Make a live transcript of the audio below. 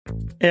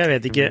Jeg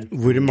vet ikke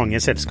hvor mange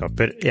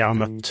selskaper jeg har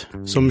møtt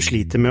som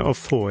sliter med å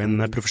få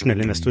inn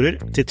profesjonelle investorer,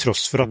 til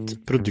tross for at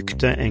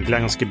produktet egentlig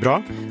er ganske bra,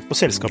 og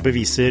selskapet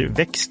viser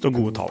vekst og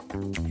gode tall.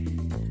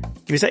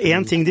 Hvis det er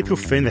en ting de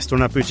proffe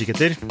investorene er på utkikk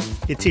etter,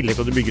 i tillegg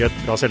til at du bygger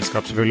et bra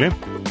selskap selvfølgelig,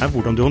 er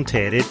hvordan du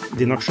håndterer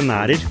dine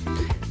aksjonærer,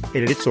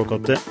 eller ditt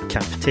såkalte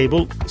cap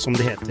table, som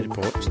det heter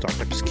på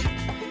startupsk.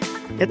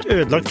 Et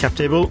ødelagt cap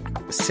table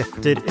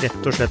setter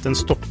rett og slett en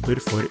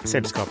stopper for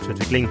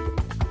selskapsutvikling.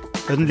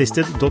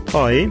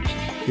 Unlisted.ai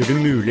gjør det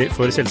mulig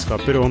for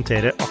selskaper å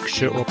håndtere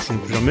aksje- og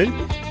opsjonsprogrammer,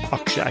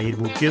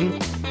 aksjeeierboken,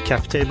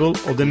 captable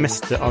og det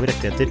meste av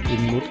rettigheter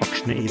inn mot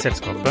aksjene i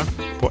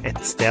selskapet på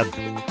ett sted.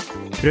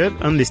 Prøv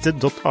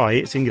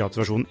Unlisted.ai sin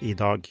gratisversjon i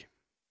dag.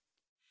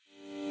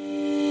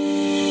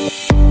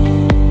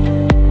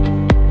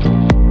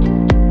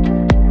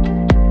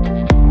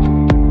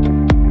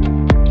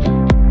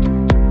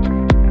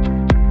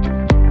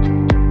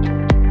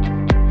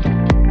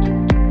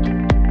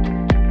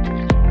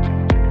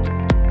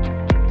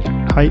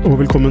 Hei og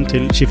velkommen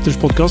til Skifters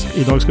podcast.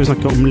 I dag skal vi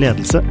snakke om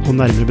ledelse, og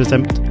nærmere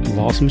bestemt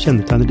hva som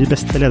kjennetegner de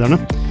beste lederne.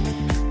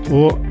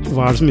 Og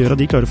hva er det som gjør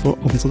at de klarer å få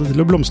ansatte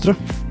til å blomstre?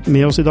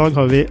 Med oss i dag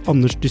har vi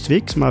Anders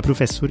Dysvik, som er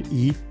professor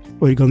i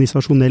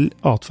organisasjonell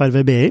atferd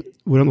ved BI,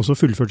 hvor han også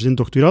fullførte sin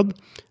doktorgrad.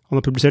 Han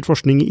har publisert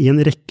forskning i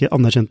en rekke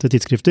anerkjente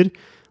tidsskrifter,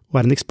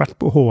 og er en ekspert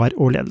på HR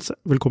og ledelse.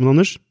 Velkommen,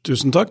 Anders.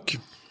 Tusen takk.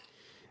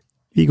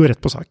 Vi går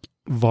rett på sak.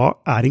 Hva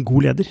er en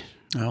god leder?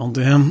 Ja,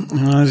 det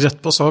er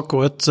rett på sak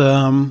og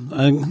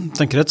jeg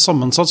tenker et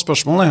sammensatt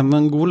spørsmål.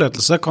 En god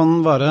ledelse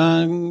kan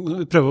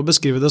prøve å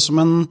beskrive det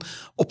som en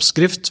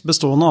oppskrift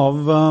bestående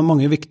av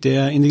mange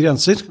viktige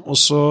ingredienser, og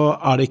så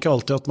er det ikke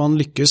alltid at man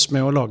lykkes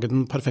med å lage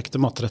den perfekte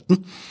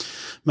matretten.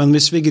 Men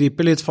hvis vi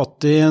griper litt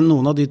fatt i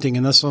noen av de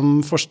tingene som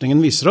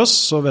forskningen viser oss,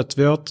 så vet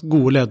vi at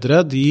gode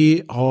ledere,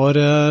 de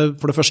har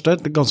for det første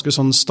et ganske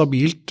sånn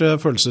stabilt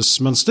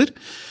følelsesmønster,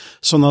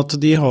 sånn at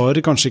de har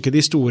kanskje ikke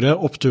de store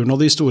oppturene og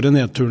de store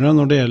nedturene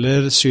når det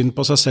gjelder syn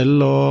på seg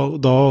selv, og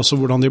da også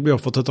hvordan de blir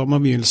oppfattet av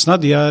omgivelsene.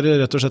 De er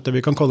rett og slett det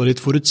vi kan kalle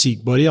litt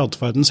forutsigbare i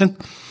atferden sin.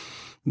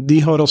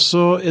 De har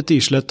også et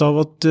islett av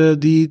at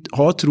de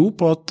har tro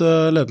på at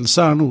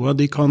ledelse er noe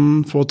de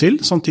kan få til,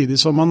 samtidig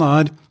som man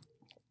er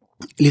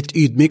litt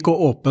ydmyk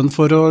og åpen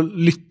for å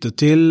lytte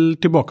til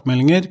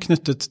tilbakemeldinger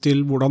knyttet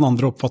til hvordan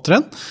andre oppfatter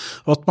en,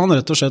 og at man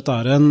rett og slett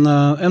er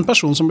en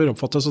person som blir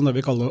oppfattet som det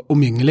vi kaller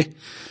omgjengelig.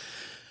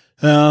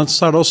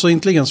 Så er det også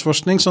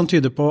intelligensforskning som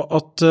tyder på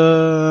at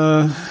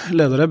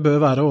ledere bør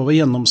være over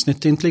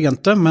gjennomsnittet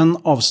intelligente, men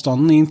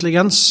avstanden i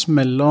intelligens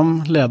mellom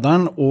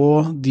lederen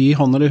og de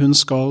han eller hun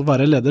skal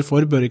være leder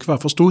for bør ikke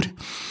være for stor.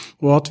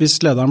 Og at hvis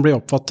lederen blir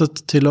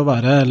oppfattet til å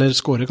være, eller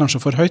scorer kanskje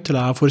for høyt,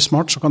 eller er for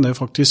smart, så kan det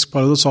faktisk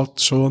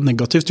paradoksalt så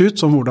negativt ut,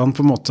 som hvordan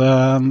på en måte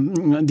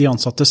de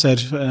ansatte ser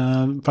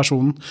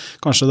personen.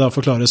 Kanskje det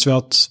forklares ved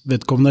at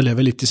vedkommende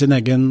lever litt i sin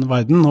egen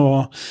verden,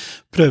 og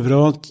prøver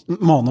å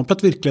mane opp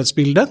et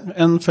virkelighetsbilde,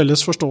 en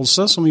felles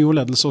forståelse, som jo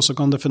ledelse også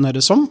kan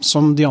defineres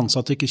som de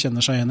ansatte ikke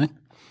kjenner seg igjen i.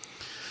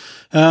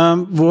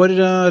 Vår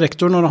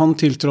rektor, når han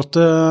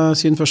tiltrådte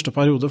sin første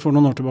periode for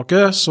noen år tilbake,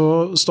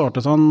 så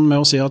startet han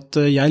med å si at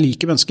jeg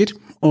liker mennesker,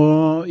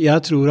 og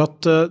jeg tror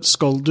at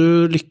skal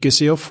du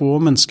lykkes i å få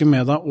mennesker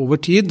med deg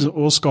over tid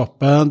og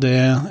skape det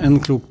en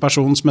klok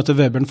person som heter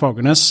Vebjørn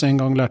Fagernes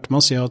en gang lærte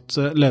meg å si at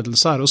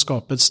ledelse er å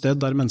skape et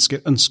sted der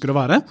mennesker ønsker å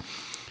være,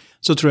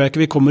 så tror jeg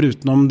ikke vi kommer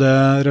utenom det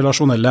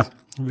relasjonelle.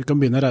 Vi kan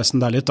begynne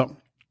reisen der litt da.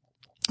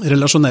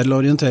 Relasjonell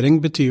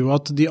orientering betyr jo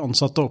at de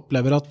ansatte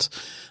opplever at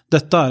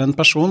dette er en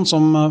person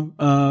som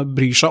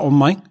bryr seg om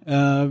meg,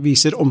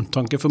 viser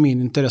omtanke for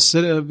mine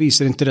interesser,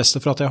 viser interesse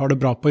for at jeg har det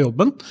bra på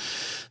jobben.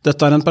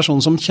 Dette er en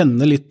person som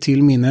kjenner litt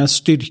til mine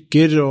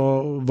styrker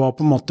og hva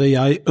på en måte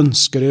jeg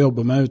ønsker å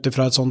jobbe med ut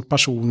fra et sånt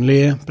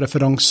personlig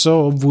preferanse,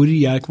 og hvor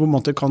jeg på en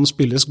måte kan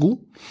spilles god.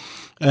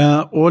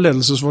 Og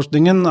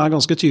ledelsesforskningen er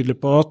ganske tydelig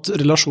på at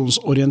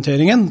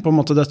relasjonsorienteringen, på en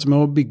måte dette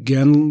med å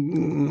bygge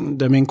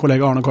det min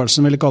kollega Arne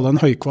Karlsen ville kalle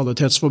en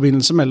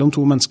høykvalitetsforbindelse mellom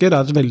to mennesker,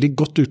 er et veldig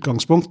godt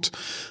utgangspunkt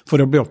for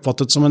å bli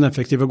oppfattet som en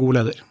effektiv og god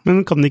leder.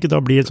 Men kan det ikke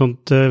da bli et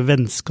sånt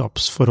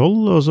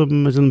vennskapsforhold, og som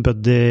en sånn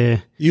buddy?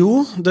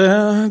 Jo,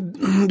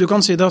 du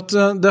kan si det at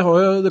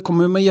det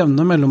kommer med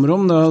jevne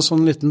mellomrom, det er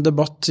sånn liten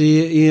debatt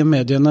i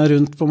mediene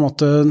rundt på en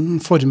måte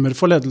former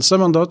for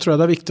ledelse, men da tror jeg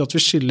det er viktig at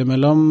vi skiller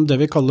mellom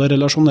det vi kaller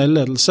relasjonell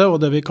ledelse, og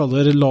det vi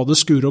kaller la det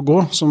skure og gå,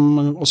 som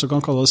også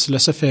kan kalles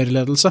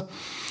laissez-faire-ledelse.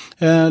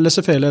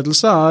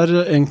 Laissez-faire-ledelse er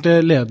egentlig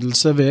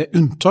ledelse ved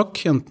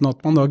unntak, enten at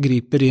man da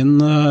griper inn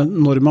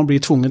når man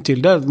blir tvunget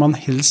til det, man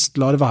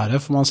helst lar være,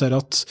 for man ser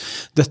at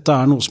dette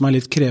er noe som er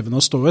litt krevende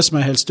å stå ved, som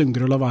jeg helst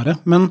unngår å la være.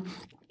 Men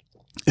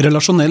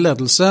relasjonell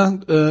ledelse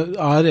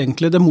er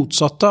egentlig det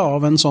motsatte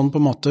av en sånn på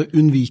en måte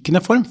unnvikende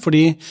form,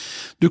 fordi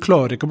du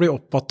klarer ikke å bli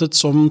oppfattet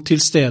som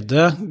til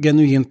stede,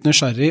 genuint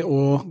nysgjerrig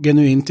og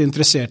genuint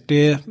interessert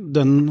i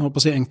den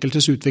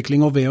enkeltes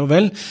utvikling og ve og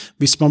vel,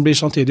 hvis man blir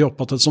samtidig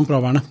oppfattet som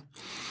fraværende.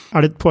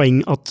 Er det et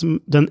poeng at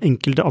den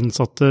enkelte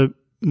ansatte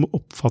må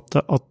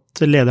oppfatte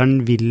at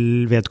lederen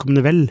vil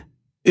vedkommende vel?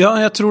 Ja,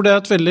 jeg tror det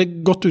et veldig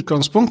godt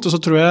utgangspunkt, og så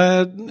tror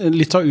jeg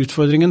litt av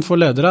utfordringen for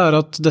ledere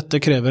at dette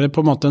krever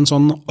på en måte en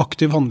sånn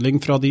aktiv handling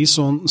fra de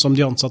som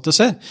de ansatte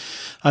ser.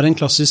 Her en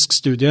klassisk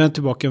studie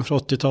tilbake fra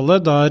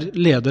 80-tallet, der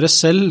ledere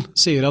selv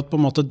sier at på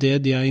en måte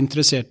det de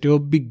interessert i å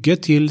bygge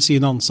til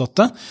sine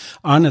ansatte,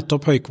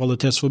 nettopp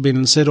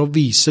høykvalitetsforbindelser, og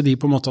vise de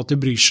på en måte at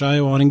de bryr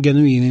seg og har en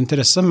genuin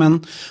interesse,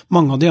 men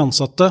mange av de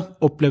ansatte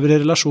opplever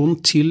i relasjon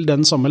til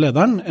den samme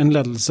lederen en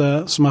ledelse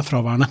som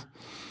fraværende.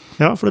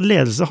 Ja, for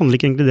ledelse handler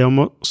ikke egentlig det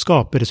om å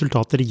skape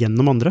resultater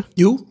gjennom andre?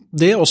 Jo,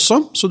 det også.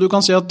 Så du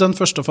kan si at den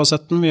første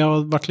fasetten vi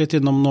har vært litt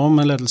innom nå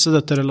med ledelse,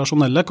 dette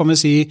relasjonelle, kan vi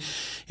si,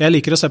 jeg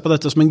liker å se på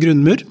dette som en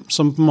grunnmur,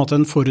 som på en måte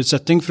en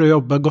forutsetning for å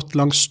jobbe godt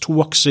langs 2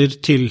 akser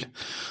til.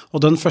 Og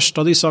den første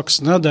av disse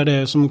aksene, det det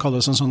som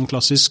kalles en sånn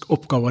klassisk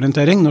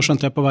oppgaveorientering. Nå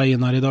skjønte jeg på vei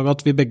inn her i dag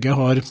at vi begge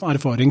har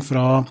erfaring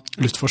fra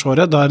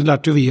Luftforsvaret. Der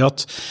lærte vi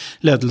at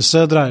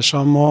ledelse dreier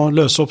seg om å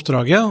løse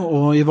oppdraget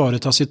og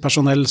ivareta sitt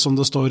personell, som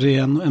det står i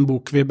en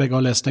bok vi begge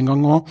har lest en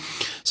gang. Og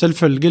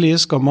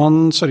selvfølgelig skal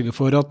man sørge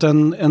for at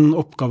en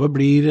oppgave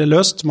blir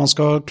løst. Man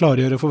skal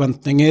klargjøre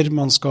forventninger,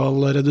 man skal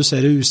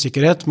redusere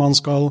usikkerhet, man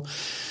skal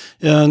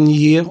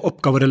gi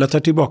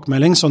oppgaverelatert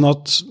tilbakemelding, sånn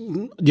at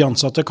de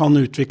ansatte kan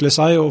utvikle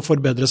seg og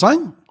forbedre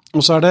seg.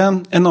 Og så det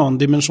en annen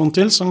dimensjon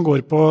til som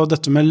går på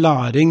dette med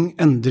læring,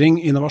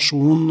 endring,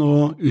 innovasjon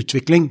og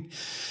utvikling.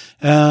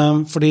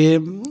 Fordi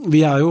vi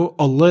jo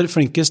aller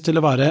flinkest til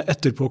å være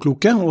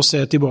etterpåkloke og se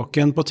tilbake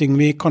igjen på ting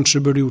vi kanskje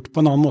burde gjort på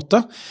en annen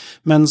måte,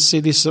 mens i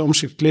disse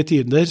omskiftelige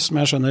tider,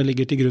 som jeg skjønner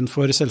ligger til grunn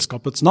for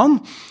selskapets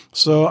navn,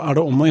 så det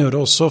om å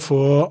gjøre også å få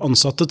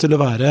ansatte til å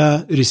være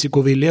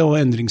risikovillige og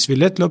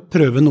endringsvillige til å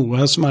prøve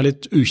noe som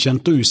litt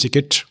ukjent og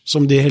usikkert,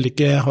 som de heller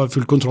ikke har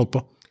full kontroll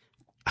på.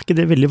 Ikke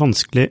det veldig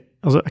vanskelig?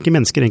 Altså, ikke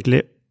mennesker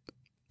egentlig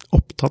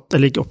opptatt,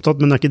 eller ikke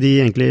opptatt, men ikke de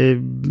egentlig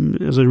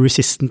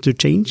resistant to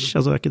change?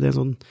 Altså, ikke det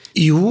sånn?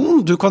 Jo,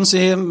 du kan si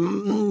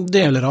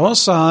deler av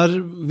oss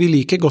vi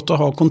liker godt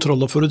å ha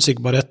kontroll og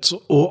forutsigbarhet,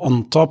 og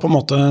anta på en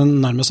måte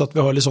nærmest at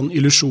vi har litt sånn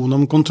illusjon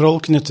om kontroll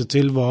knyttet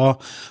til hva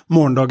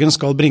morgendagen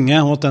skal bringe,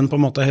 og at den på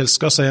en måte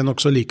helst skal se nok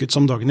så lik ut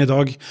som dagen i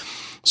dag.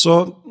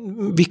 Så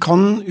vi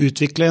kan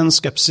utvikle en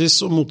skepsis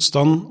og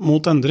motstand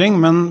mot endring,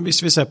 men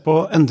hvis vi ser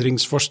på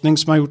endringsforskning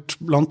som gjort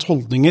blant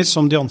holdninger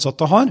som de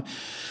ansatte har,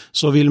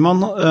 så vil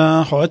man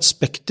ha et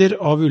spekter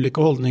av ulike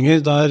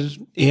holdninger, der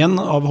en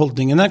av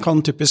holdningene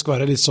kan typisk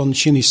være litt sånn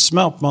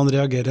kynisme, at man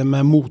reagerer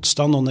med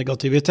motstand og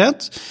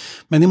negativitet.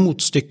 Men i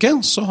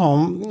motstykket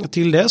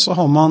til det så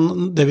har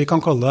man det vi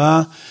kan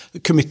kalle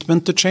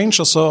commitment to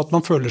change, altså at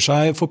man føler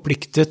seg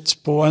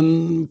forpliktet på en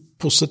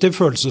positiv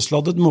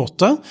følelsesladdet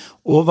måte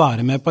å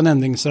være med på en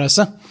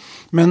endringsreise.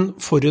 Men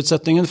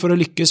forutsetningen for å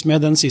lykkes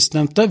med den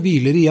sistnevnte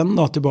hviler igjen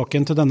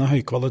tilbake til denne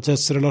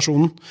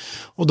høykvalitetsrelasjonen.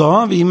 Og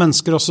da vi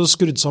mennesker også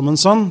skrudd sammen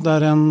sånn, det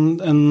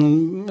en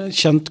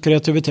kjent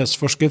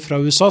kreativitetsforsker fra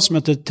USA som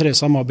heter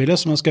Teresa Amabile,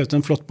 som har skrevet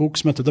en flott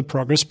bok som heter The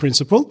Progress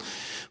Principle,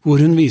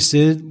 hvor hun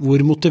viser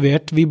hvor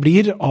motivert vi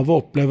blir av å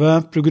oppleve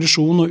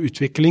progresjon og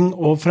utvikling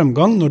og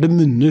fremgang når det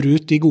munner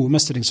ut i gode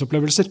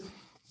mestringsopplevelser.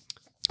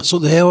 Så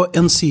det å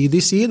ensidig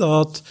si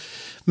at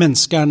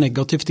mennesket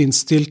negativt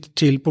innstilt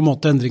til på en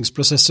måte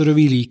endringsprosesser, og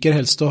vi liker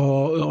helst å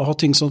ha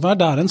ting sånn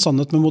det en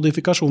sannhet med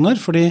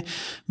modifikasjoner, fordi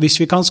hvis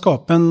vi kan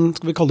skape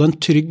skal vi kalle det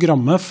en trygg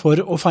ramme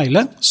for å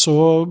feile,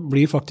 så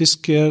blir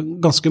faktisk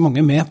ganske mange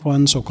med på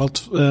en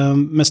såkalt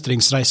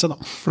mestringsreise.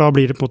 For da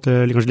blir det på en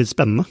måte kanskje litt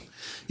spennende?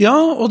 Ja,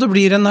 og det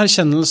blir en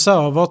erkjennelse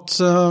av at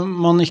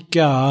man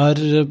ikke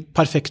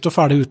perfekt og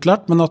ferdig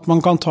utlært, men at man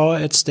kan ta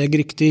et steg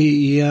riktig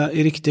i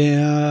riktig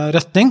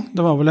retning.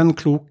 Det var vel en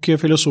klok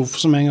filosof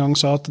som en gang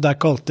sa at det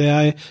ikke alltid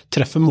jeg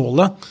treffer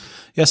målet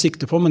jeg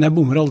sikter på, men jeg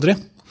bommer aldri.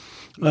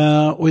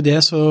 Og i det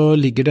så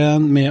ligger det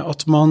med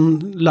at man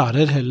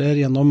lærer heller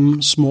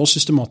gjennom små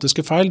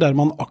systematiske feil, der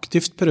man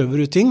aktivt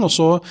prøver ut ting, og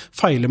så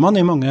feiler man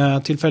i mange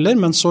tilfeller,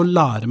 men så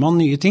lærer man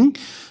nye ting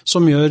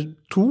som gjør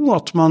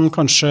at man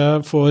kanskje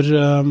får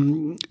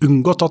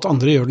unngått at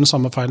andre gjør den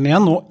samme feilen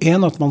igjen, og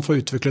at man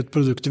får utviklet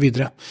produktet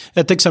videre.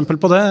 Et eksempel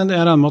på det, jeg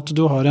regner med at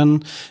du har en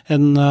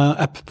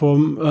app på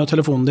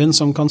telefonen din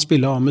som kan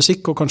spille av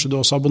musikk, og kanskje du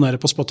også abonnerer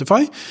på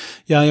Spotify.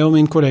 Jeg og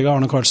min kollega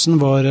Arne Karlsen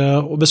var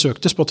og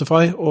besøkte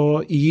Spotify,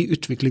 og i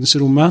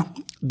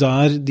utviklingsrommet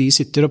der de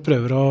sitter og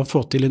prøver å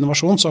få til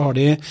innovasjon, så har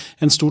de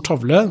en stor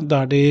tavle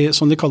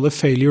som de kaller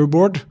failure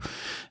board,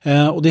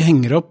 og de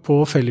henger opp på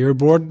failure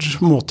board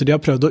måter de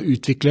har prøvd å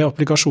utvikle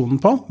applikasjonen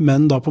på,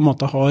 men da på en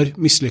måte har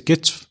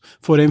mislykket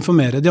for å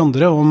informere de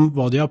andre om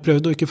hva de har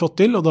prøvd og ikke fått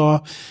til, og da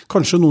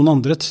kanskje noen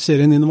andre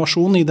ser en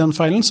innovasjon i den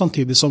feilen,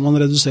 samtidig som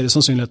man reduserer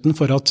sannsynligheten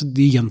for at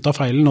de gjentar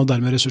feilen og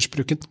dermed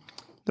ressursbruken.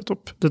 Det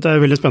topp. Dette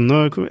veldig spennende,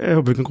 og jeg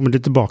håper vi kan komme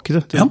litt tilbake til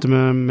dette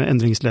med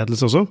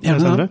endringsledelse også. Ja.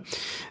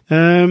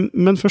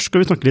 Men først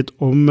skal vi snakke litt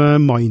om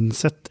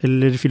mindset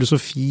eller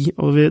filosofi,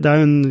 og det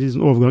jo en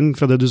liten overgang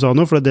fra det du sa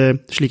nå, for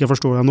slik jeg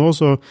forstår deg nå,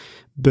 så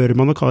bør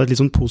man nok ha et litt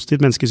sånn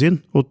positivt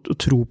menneskesyn, og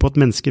tro på at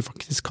mennesker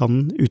faktisk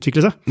kan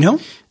utvikle seg. Ja.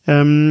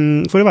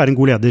 For å være en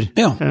god leder.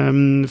 Ja.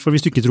 For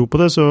hvis du ikke tror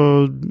på det, så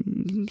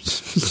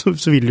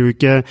vil du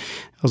ikke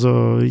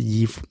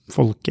gi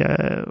folk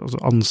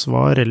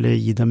ansvar, eller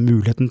gi dem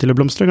muligheten til å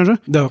blomstre,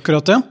 kanskje? Det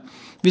akkurat det.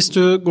 Hvis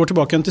du går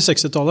tilbake igjen til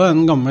 60-tallet,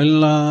 en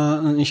gammel,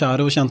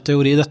 kjær og kjent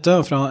teori i dette,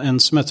 fra en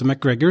som heter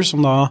McGregor,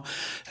 som da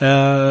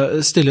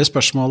stiller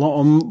spørsmålet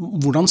om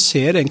hvordan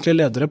ser egentlig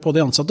ledere på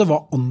de ansatte?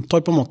 Hva antar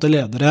på en måte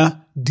ledere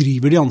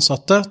driver de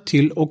ansatte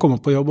til å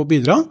komme på jobb og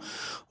bidra?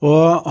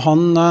 Og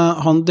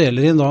han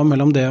deler inn da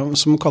mellom det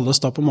som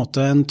kalles da på en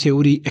måte en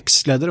teori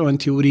X-leder og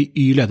en teori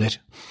Y-leder.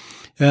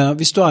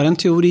 Hvis du en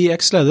teori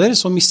X-leder,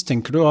 så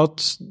mistenker du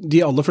at de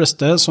aller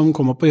fleste som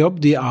kommer på jobb,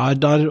 de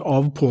der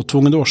av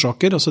påtvungede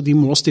årsaker, altså de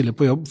må stille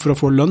på jobb for å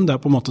få lønn, det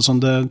på en måte sånn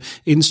det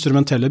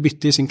instrumentelle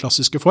byttet i sin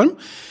klassiske form,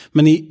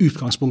 men i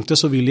utgangspunktet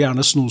så vil de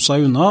gjerne sno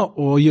seg unna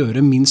og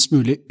gjøre minst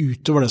mulig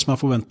utover det som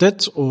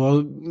forventet,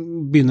 og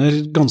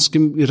begynner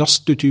ganske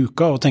raskt ut i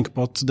uka og tenker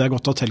på at det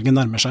godt at helgen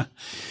nærmer seg.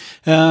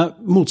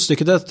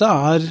 Motstykket til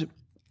dette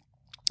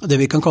det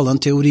vi kan kalle en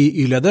teori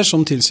Y-leder,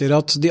 som tilsier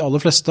at de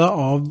aller fleste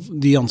av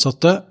de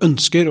ansatte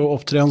ønsker å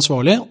opptre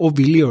ansvarlig, og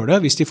vil gjøre det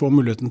hvis de får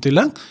muligheten til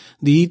det.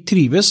 De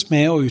trives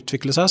med å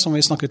utvikle seg, som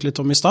vi snakket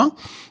litt om i sted,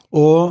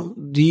 og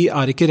de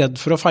ikke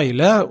redd for å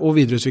feile og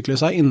videreutvikle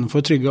seg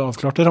innenfor trygge og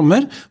avklarte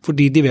rammer,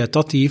 fordi de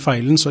vet at i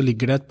feilen så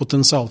ligger det et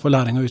potensial for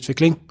læring og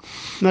utvikling.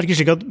 Det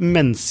ikke slik at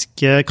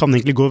mennesket kan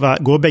egentlig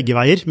gå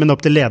begge veier, men det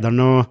opp til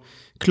lederen å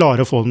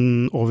klare å få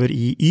den over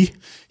i Y?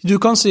 Du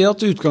kan si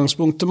at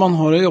utgangspunktet man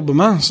har å jobbe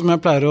med, som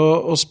jeg pleier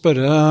å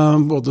spørre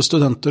både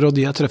studenter og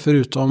de jeg treffer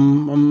ute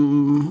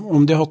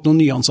om de har hatt noen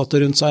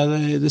nyansatte rundt seg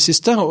i det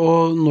siste,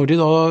 og når de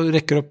da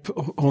rekker opp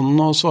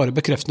hånden og svarer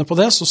bekreftende på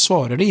det, så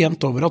svarer de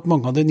jevnt over at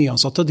mange av de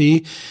nyansatte, de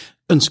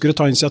ønsker å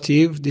ta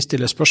initiativ, de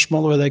stiller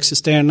spørsmål ved det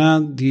eksisterende,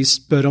 de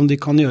spør om de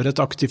kan gjøre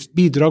et aktivt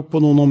bidrag på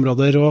noen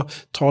områder og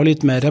ta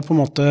litt mer på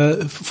en måte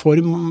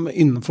form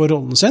innenfor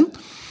rollen sin.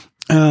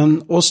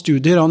 Og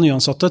studier av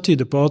nyansatte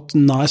tyder på at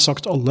nær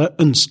sagt alle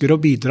ønsker å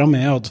bidra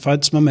med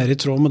atferd som mer i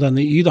tråd med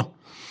denne Y da.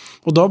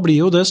 Og da blir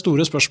jo det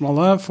store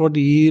spørsmålet for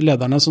de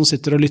lederne som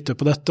sitter og lytter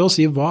på dette og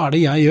sier hva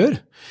det jeg gjør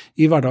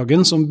i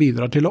hverdagen som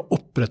bidrar til å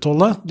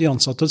opprettholde de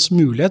ansattes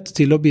mulighet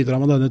til å bidra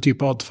med denne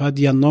type atferd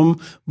gjennom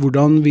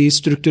hvordan vi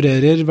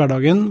strukturerer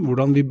hverdagen,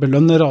 hvordan vi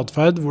belønner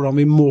atferd,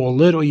 hvordan vi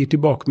måler og gir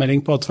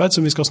tilbakemelding på atferd,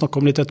 som vi skal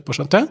snakke om litt etterpå,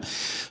 skjønte jeg.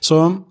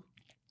 Så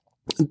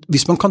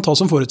hvis man kan ta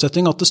som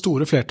forutsetning at det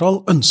store flertall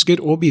ønsker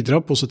å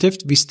bidra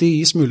positivt hvis de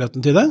gis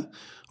muligheten til det,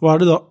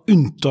 og det da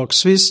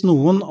unntaksvis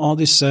noen av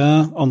disse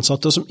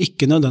ansatte som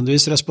ikke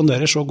nødvendigvis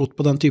responderer så godt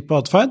på den type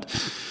atferd,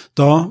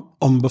 da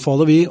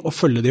anbefaler vi å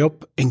følge de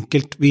opp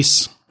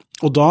enkeltvis.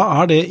 Og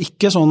da det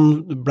ikke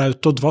sånn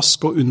blaut og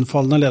dvask og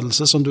unnfallende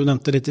ledelse som du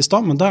nevnte litt i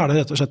sted, men da det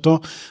rett og slett å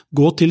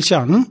gå til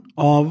kjernen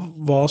av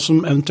hva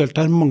som eventuelt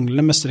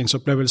manglende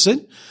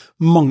mestringsopplevelser,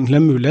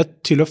 manglende mulighet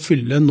til å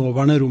fylle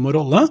nåværende rom og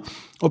rolle,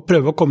 og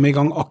prøve å komme i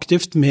gang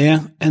aktivt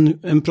med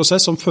en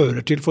prosess som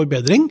fører til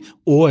forbedring,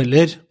 og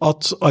eller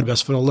at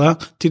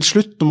arbeidsforholdet til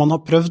slutt, når man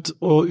har prøvd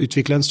å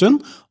utvikle en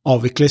stund,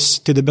 avvikles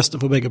til det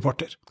beste for begge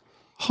parter.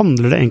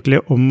 Handler det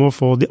egentlig om å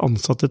få de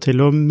ansatte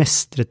til å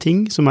mestre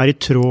ting som i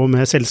tråd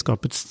med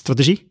selskapets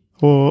strategi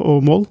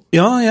og mål?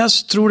 Ja,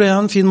 jeg tror det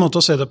en fin måte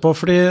å se det på,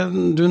 fordi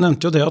du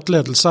nevnte jo det at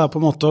ledelse på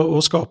en måte å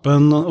skape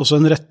også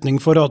en retning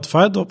for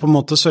atferd, og på en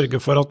måte sørge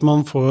for at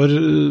man får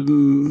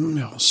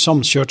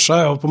samkjørt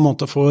seg, og på en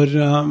måte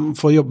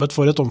får jobbet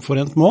for et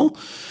omforent mål.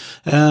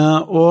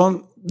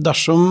 Og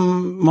dersom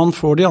man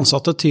får de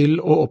ansatte til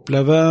å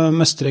oppleve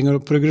mestring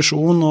og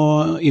progresjon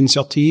og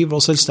initiativ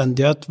og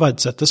selvstendighet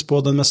verdsettes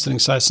på den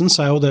mestringsreisen,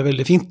 så jo det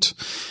veldig fint.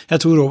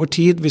 Jeg tror over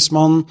tid, hvis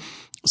man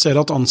ser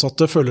at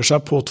ansatte føler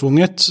seg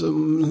påtvunget,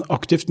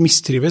 aktivt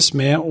mistrives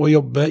med å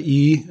jobbe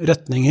i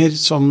retninger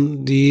som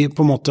de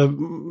på en måte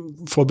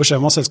får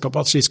beskjed om av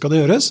selskapet at slik skal det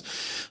gjøres,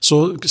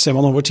 så ser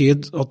man over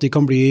tid at de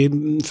kan bli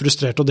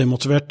frustrert og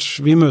demotivert.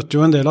 Vi møter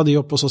jo en del av de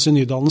oppe hos oss i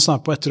Nydalen som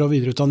på etter- og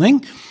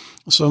videreutdanning,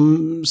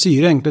 som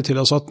sier egentlig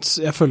til oss at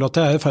jeg føler at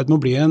jeg i ferd med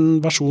å bli en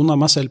versjon av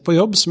meg selv på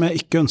jobb som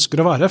jeg ikke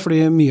ønsker å være,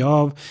 fordi mye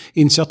av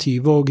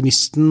initiativet og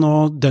gnisten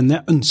og den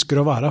jeg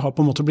ønsker å være har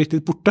på en måte blitt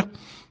litt borte.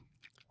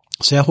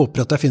 Så jeg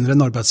håper at jeg finner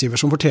en arbeidsgiver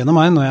som fortjener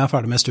meg når jeg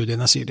ferdig med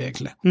studiene, sier de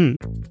egentlig.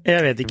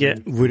 Jeg vet ikke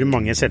hvor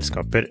mange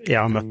selskaper jeg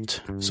har møtt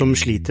som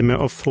sliter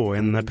med å få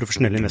inn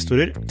profesjonelle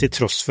investorer, til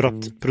tross for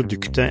at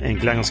produktet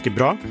egentlig ganske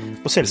bra,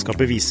 og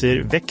selskapet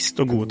viser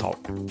vekst og gode tall.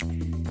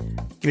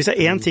 Hvis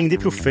det en ting de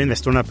proffe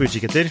investorene på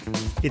utkikk etter,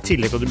 i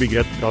tillegg til at du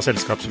bygger et bra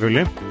selskap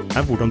selvfølgelig,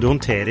 hvordan du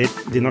håndterer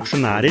dine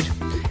aksjonærer,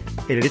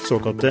 eller ditt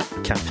såkalte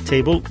cap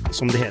table,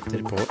 som det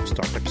heter på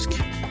startupsk.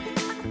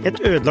 Et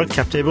ødelagt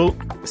cap table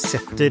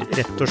setter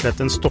rett og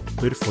slett en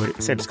stopper for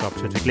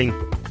selskapsutvikling.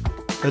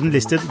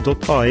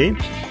 Unlisted.ai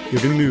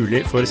gjør det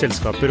mulig for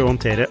selskaper å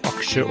håndtere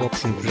aksje- og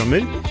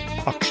opsjonsprogrammer,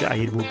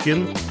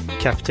 aksjeeierboken,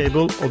 cap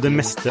table og det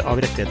meste av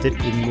rettigheter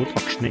inn mot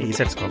aksjene i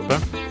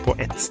selskapet på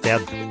ett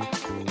sted.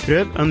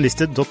 Prøv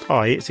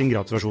Unlisted.ai sin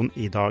gratisversjon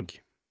i dag.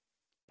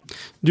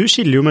 Du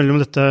skiller jo mellom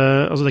dette,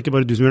 altså det er ikke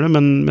bare du som gjør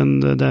det, men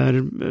det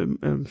er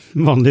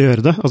vanlig å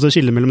gjøre det. Altså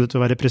skille mellom dette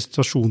å være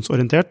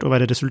prestasjonsorientert og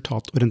være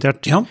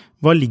resultatorientert. Ja.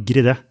 Hva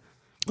ligger i det?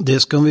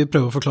 Det skal vi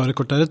prøve å forklare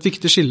kort. Det er et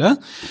viktig skille,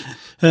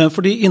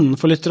 fordi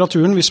innenfor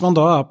litteraturen, hvis man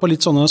da er på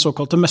litt sånne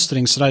såkalte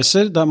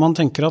mestringsreiser, der man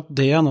tenker at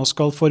det jeg nå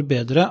skal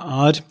forbedre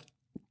er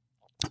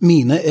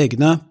mine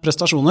egne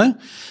prestasjoner,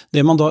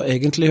 det man da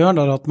egentlig gjør,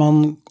 det er at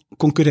man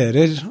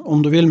konkurrerer,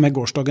 om du vil, med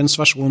gårsdagens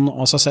versjon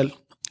av seg selv.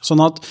 Sånn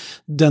at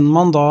den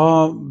man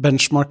da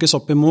benchmarkes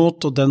opp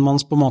imot, og den man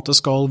på en måte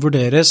skal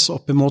vurderes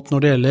opp imot når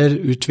det gjelder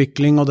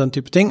utvikling og den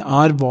type ting,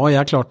 er hva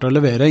jeg klarte å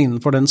levere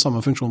innenfor den samme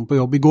funksjonen på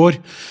jobb i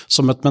går,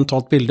 som et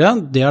mentalt bilde.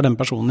 Det er den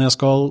personen jeg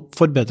skal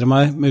forbedre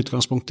meg med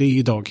utgangspunktet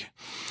i dag.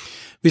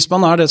 Hvis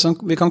man er det som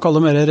vi kan kalle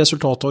mer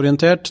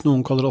resultatorientert,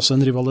 noen kaller det også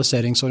en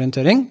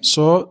rivaliseringsorientering,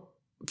 så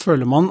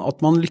føler man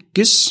at man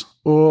lykkes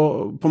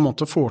og på en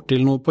måte får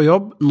til noe på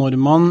jobb når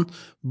man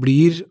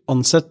blir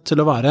ansett til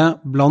å være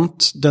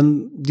blant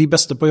de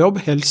beste på jobb,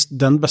 helst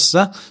den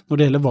beste, når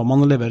det gjelder hva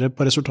man leverer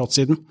på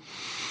resultatsiden.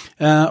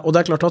 Og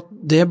det er klart at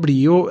det blir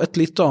jo et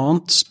litt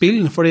annet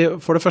spill, fordi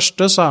for det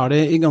første så er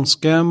det i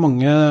ganske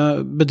mange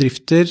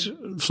bedrifter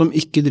som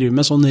ikke driver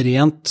med sånn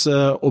rent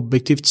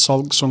objektivt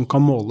salg som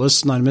kan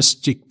måles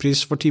nærmest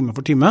stykkpris for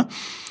time,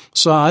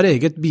 så er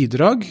eget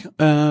bidrag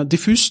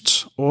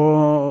diffust,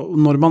 og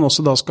når man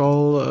også da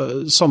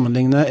skal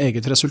sammenligne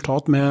eget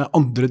resultat med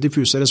andre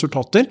diffuse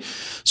resultater,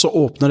 så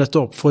åpner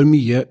dette opp for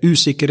mye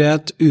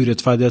usikkerhet,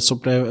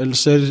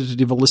 urettferdighetsopplevelser,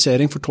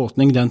 rivalisering,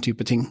 fortolkning, den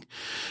type ting.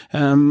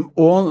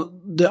 Og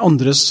det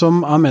andre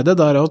som er med det,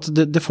 er at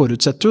det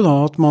forutsetter jo da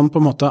at man på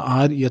en måte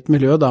er i et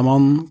miljø der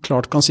man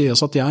klart kan si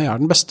at jeg er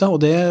den beste,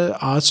 og det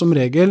er som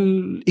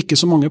regel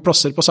ikke så mange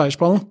plasser på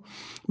seierspallen.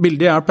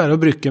 Bildet jeg pleier å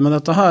bruke med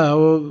dette her er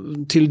jo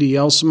til de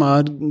av oss som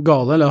er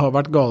gale, eller har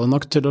vært gale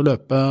nok til å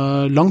løpe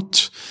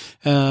langt.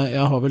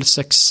 Jeg har vel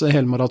 6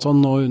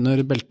 helmaraton nå under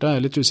beltet, jeg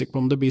er litt usikker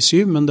på om det blir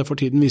 7, men det får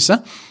tiden vise.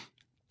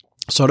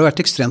 Så har det vært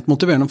ekstremt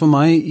motiverende for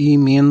meg i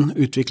min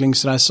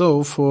utviklingsreise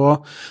å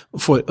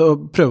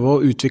prøve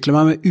å utvikle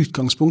meg med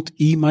utgangspunkt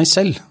i meg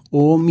selv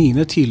og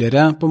mine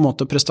tidligere på en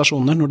måte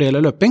prestasjoner når det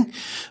gjelder løping.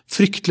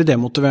 Fryktelig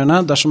demotiverende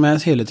dersom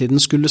jeg hele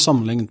tiden skulle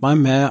sammenlignet meg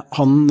med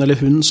han eller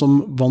hun som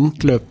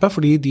vant løpet,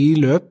 fordi de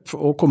løp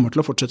og kommer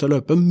til å fortsette å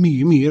løpe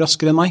mye, mye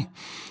raskere enn meg.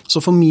 Så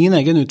for min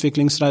egen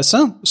utviklingsreise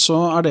så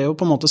er det å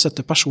på en måte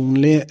sette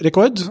personlig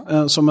rekord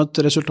som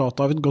et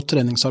resultat av et godt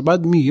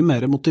treningsarbeid mye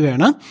mer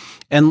motiverende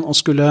enn å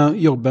skulle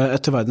jobbe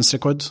etter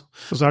verdensrekord.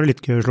 Og så er det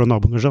litt gøy å slå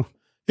naboen kanskje.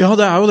 Ja,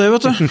 det er jo det,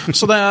 vet du.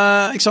 Så det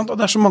er, ikke sant? Og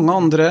det er så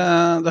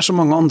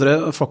mange andre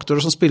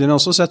faktorer som spiller inn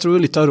også, så jeg tror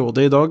litt av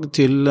rådet i dag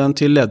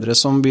til ledere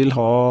som vil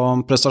ha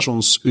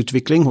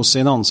prestasjonsutvikling hos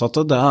sine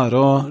ansatte, det er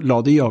å la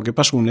de jage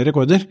personlige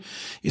rekorder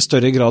i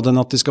større grad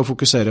enn at de skal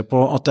fokusere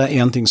på at det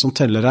er en ting som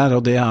teller her,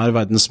 og det er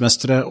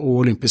verdensmestere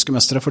og olympiske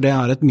mestere, for det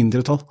er et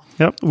mindretall.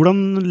 Ja,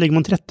 hvordan legger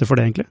man til rette for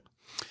det egentlig?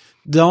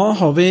 Da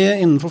har vi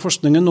innenfor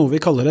forskningen noe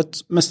vi kaller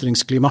et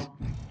mestringsklima.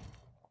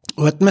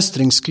 Og et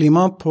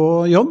mestringsklima på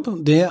jobb,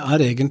 det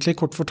er egentlig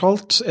kort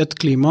fortalt et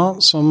klima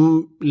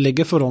som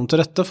legger forholdene til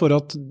rette for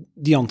at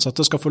de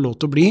ansatte skal få lov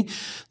til å bli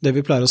det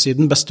vi pleier å si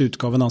den beste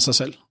utgaven av seg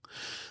selv.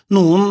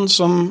 Noen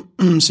som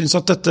synes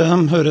at dette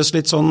høres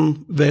litt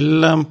sånn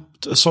vel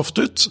soft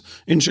ut,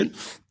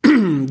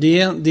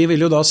 de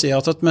vil jo da si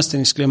at et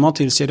mestringsklima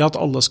tilsier at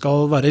alle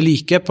skal være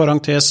like,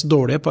 parentes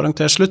dårlige,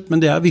 parentes slutt,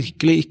 men det er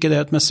virkelig ikke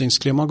det et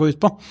mestringsklima går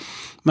ut på.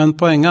 Men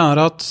poenget er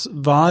at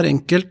hver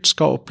enkelt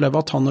skal oppleve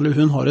at han eller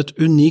hun har et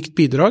unikt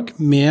bidrag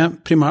med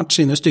primært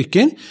sine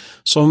styrker,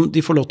 som de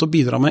får lov til å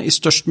bidra med i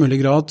størst mulig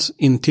grad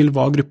inntil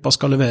hva gruppa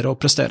skal levere og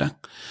prestere.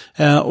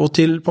 Og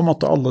til på en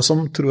måte alle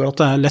som tror at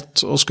det er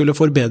lett å skulle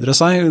forbedre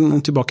seg,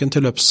 tilbake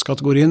til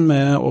løpskategorien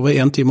med over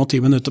 1 time og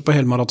 10 minutter på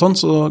helmaraton,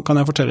 så kan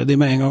jeg fortelle de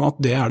med en gang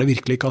at det er det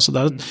virkelig ikke. Altså,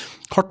 det er et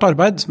hardt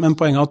arbeid, men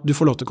poenget er at du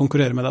får lov til å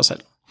konkurrere med deg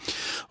selv.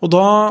 Og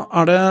da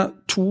er det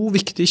 2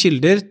 viktige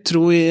kilder,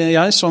 tror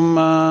jeg, som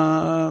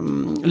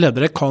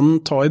ledere kan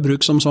ta i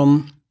bruk som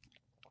sånn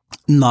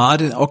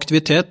nær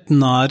aktivitet,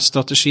 nær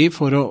strategi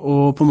for å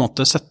på en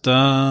måte sette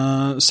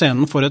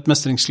scenen for et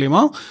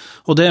mestringsklima,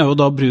 og det er jo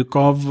da bruk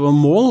av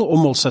mål og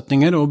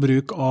målsetninger og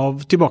bruk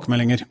av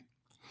tilbakemeldinger.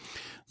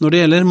 Når det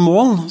gjelder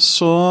mål,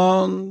 så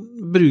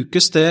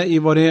brukes det i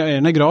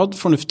varierende grad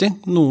fornuftig.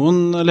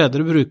 Noen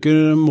ledere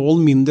bruker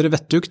mål mindre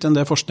vettugt enn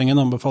det forskningen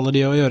anbefaler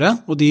de å gjøre,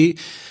 og de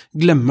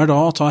glemmer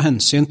da å ta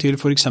hensyn til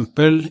for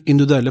eksempel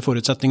individuelle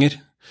forutsetninger.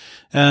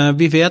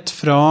 Vi vet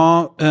fra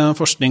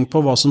forskning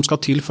på hva som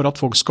skal til for at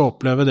folk skal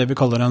oppleve det vi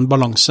kaller en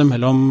balanse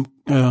mellom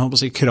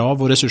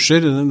krav og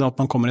ressurser, at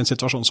man kommer i en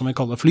situasjon som vi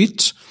kaller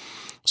flyt,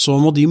 så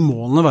må de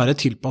målene være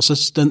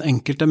tilpasset den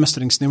enkelte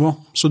mestringsnivå.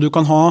 Så du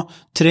kan ha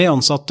 3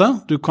 ansatte,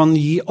 du kan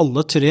gi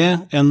alle 3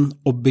 en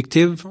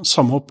objektiv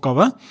samme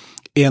oppgave.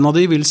 En av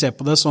de vil se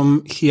på det som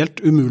helt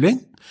umulig.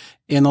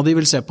 En av de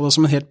vil se på det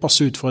som en helt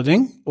passe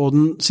utfordring, og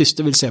den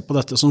siste vil se på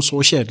dette som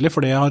så kjedelig,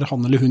 for det har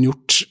han eller hun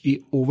gjort i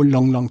over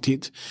lang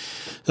tid.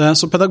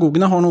 Så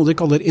pedagogene har noe de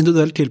kaller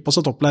individuelt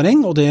tilpasset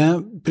opplæring, og det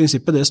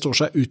prinsippet det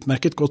står seg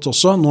utmerket godt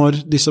også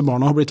når disse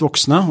barna har blitt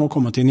voksne og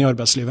kommet inn i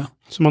arbeidslivet.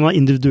 Så man har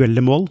individuelle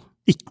mål?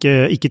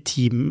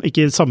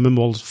 Ikke samme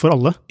mål for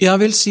alle? Jeg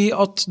vil si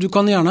at du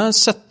kan gjerne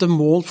sette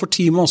mål for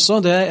teamet også.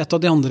 Det er et av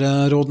de andre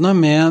rådene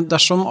med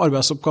dersom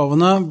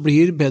arbeidsoppgavene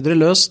blir bedre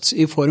løst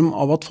i form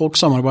av at folk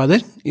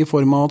samarbeider, i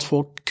form av at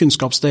folk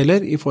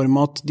kunnskapsdeler, i form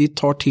av at de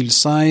tar til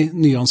seg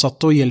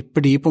nyansatte og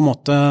hjelper de på en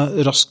måte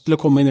raskt til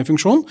å komme inn i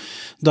funksjon.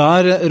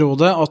 Der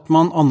rådet at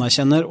man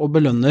anerkjenner og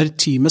belønner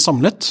teamet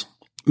samlet,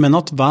 men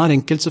at hver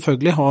enkelt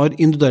selvfølgelig har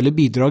individuelle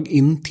bidrag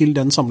inn til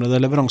den samlede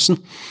leveransen.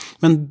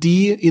 Men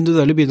de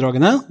individuelle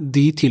bidragene,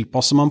 de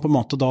tilpasser man på en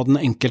måte da den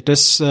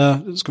enkeltes,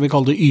 skal vi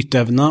kalle det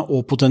yteevne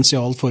og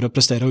potensial for å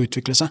prestere og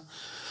utvikle seg.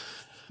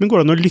 Men går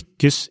det an å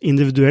lykkes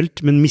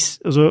individuelt, men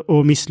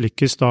og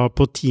mislykkes da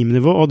på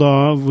teamnivå, og da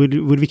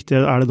hvor viktig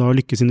er det da å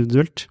lykkes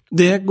individuelt?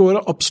 Det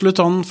går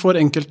absolutt an for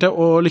enkelte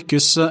å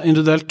lykkes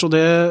individuelt, og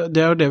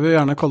det er det vi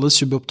gjerne kaller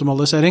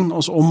suboptimalisering,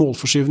 og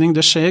målforskyvning.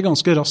 Det skjer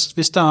ganske raskt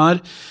hvis det er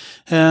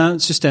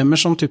systemer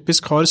som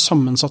typisk har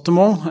sammensatte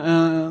mål.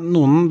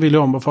 Noen vil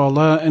jo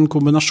anbefale en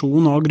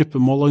kombinasjon av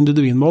gruppemål og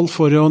individmål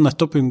for å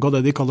nettopp unngå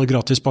det de kaller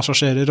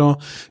gratispassasjerer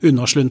og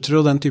unnasluntre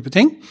og den type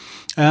ting.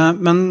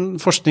 Men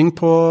forskning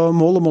på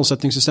mål- og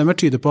målsettingssystemer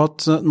tyder på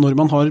at når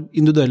man har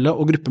individuelle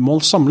og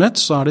gruppemål samlet,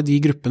 så er det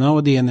de gruppene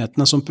og de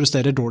enhetene som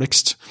presterer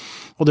dårligst.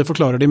 Og det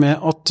forklarer de med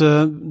at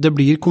det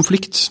blir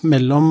konflikt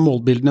mellom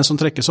målbildene som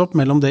trekkes opp,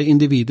 mellom det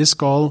individet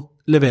skal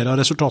levere av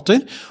resultater,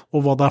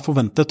 og hva det er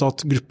forventet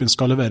at gruppen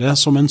skal levere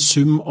som en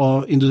sum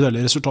av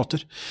individuelle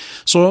resultater.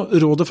 Så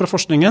rådet fra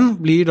forskningen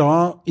blir da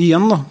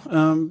igjen,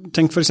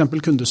 tenk for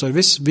eksempel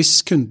kundeservice.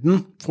 Hvis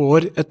kunden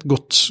får et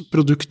godt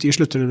produkt i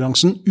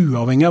sluttleveransen,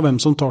 uavhengig av hvem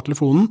som tar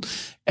telefonen,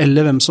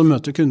 eller hvem som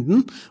møter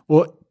kunden,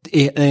 og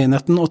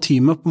enheten og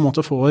teamet på en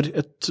måte får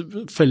et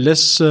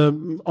felles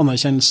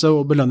anerkjennelse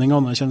og belønning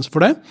og anerkjennelse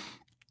for det,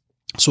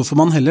 så får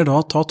man heller da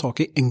ta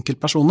tak i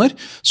enkeltpersoner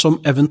som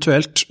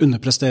eventuelt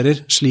underpresterer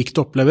slik det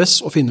oppleves,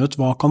 og finne ut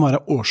hva kan være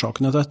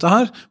årsakene til dette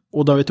her.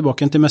 Og da er vi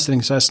tilbake til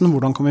mestringsreisen,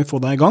 hvordan kan vi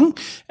få det i gang?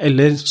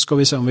 Eller skal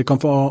vi se om vi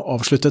kan få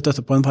avsluttet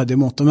dette på en ferdig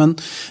måte? Men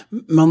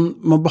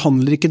man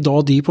behandler ikke da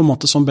de på en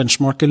måte som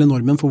benchmark eller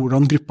normen for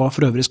hvordan gruppa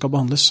for øvrig skal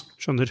behandles.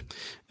 Skjønner.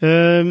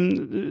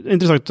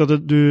 Interessant at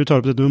du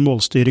tar opp dette med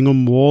målstyring og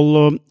mål,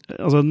 og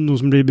altså, noe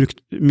som blir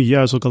brukt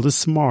mye er jo såkalte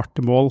smarte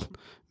mål.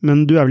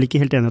 Men du er vel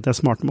ikke helt enig i at det er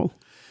smarte mål?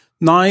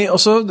 Nei,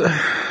 altså,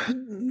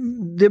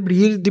 de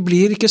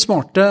blir ikke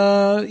smarte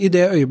i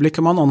det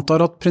øyeblikket man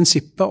antar at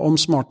prinsippet om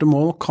smarte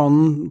mål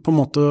kan på en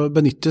måte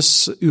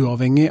benyttes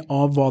uavhengig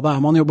av hva det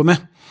er man jobber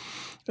med.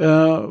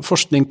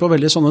 Forskning på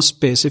veldig sånne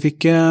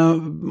spesifikke,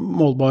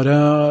 målbare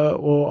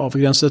og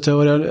avgrensede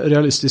og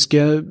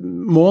realistiske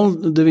mål,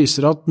 det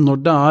viser at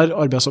når det er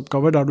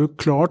arbeidsoppgaver der du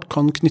klart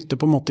kan knytte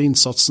på en måte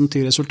innsatsen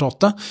til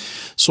resultatet,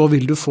 så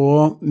vil du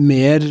få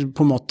mer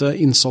på en måte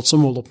innsats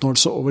og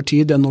måloppnåelse over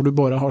tid enn når du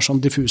bare har sånn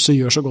diffuse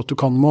gjør så godt du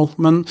kan mål.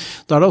 Men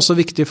da er det også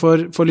viktig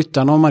for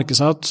lytterne å merke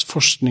seg at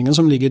forskningen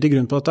som ligger til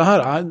grunn på dette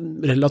her er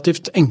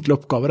relativt enkle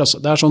oppgaver. Altså.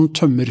 Det er sånn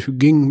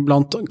tømmerhugging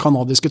blant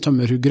kanadiske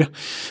tømmerhuggere,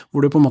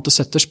 hvor du på en måte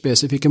setter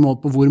spesifikke mål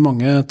på hvor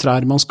mange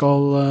trær man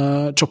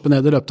skal choppe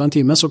ned i løpet av en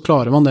time, så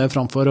klarer man det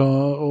framfor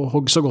å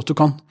hogge så godt du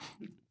kan.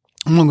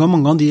 Mange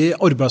av de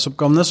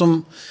arbeidsoppgavene som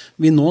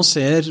vi nå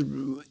ser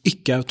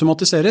ikke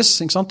automatiseres,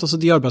 ikke sant? Altså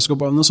de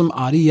arbeidsoppgavene som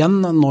er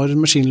igjen når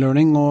machine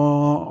learning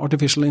og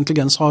artificial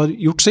intelligence har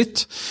gjort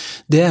sitt,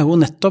 det er jo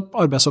nettopp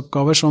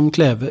arbeidsoppgaver som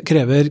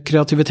krever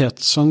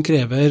kreativitet, som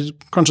krever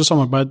kanskje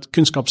samarbeid,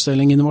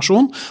 kunnskapsdeling,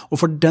 innovasjon, og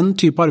for den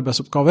type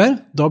arbeidsoppgaver,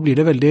 da blir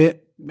det veldig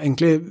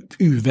egentlig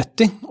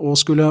uvettig å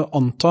skulle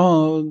anta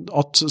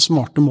at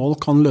smarte mål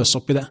kan løse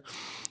opp i det.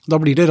 Da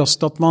blir det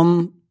raskt at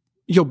man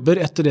jobber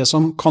etter det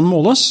som kan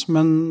måles,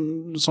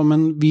 men som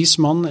en vis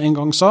mann en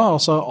gang sa,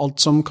 altså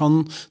alt som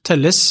kan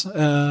telles,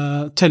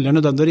 teller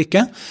nødvendigvis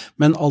ikke,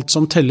 men alt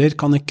som teller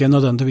kan ikke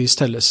nødvendigvis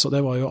telles, og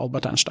det var jo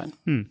Albert Einstein.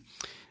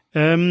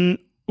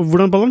 Og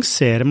hvordan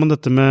balanserer man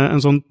dette med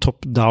en sånn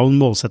top-down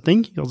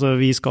målsetting, altså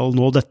vi skal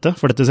nå dette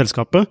for dette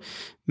selskapet,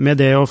 med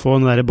det å få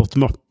en der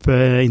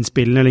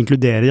bottom-up-innspillene eller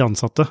inkludere de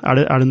ansatte? Er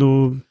det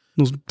noe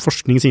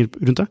forskning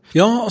rundt det?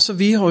 Ja, altså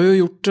vi har jo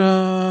gjort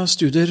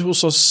studier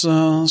hos oss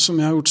som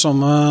jeg har gjort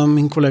sammen med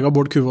min kollega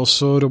Bård Kuvås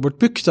og Robert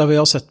Buch, der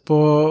vi har sett på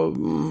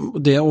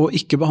det å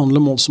ikke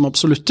behandle mål som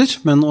absolutter,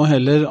 men å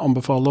heller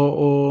anbefale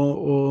å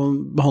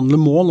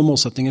behandle mål og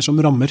målsettinger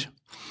som rammer.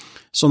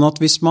 Sånn at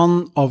hvis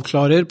man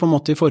avklarer på en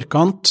måte i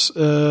forkant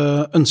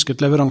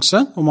ønsket leveranse,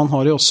 og man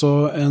har jo også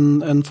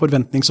en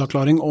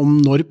forventningsavklaring om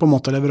når på en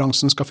måte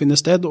leveransen skal finne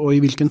sted og i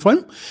hvilken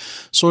form,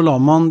 så lar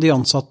man de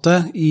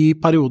ansatte i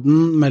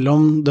perioden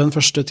mellom den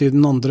første til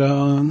den andre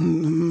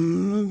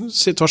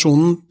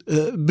situasjonen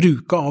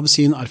bruke av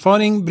sin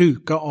erfaring,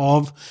 bruke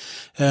av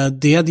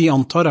det de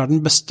antar er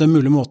den beste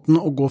mulige måten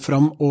å gå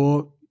fram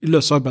og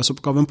løse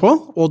arbeidsoppgaven på,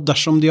 og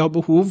dersom de har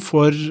behov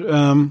for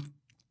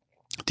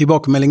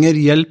tilbakemeldinger,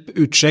 hjelp,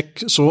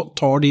 utsjekk, så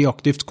tar de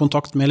aktivt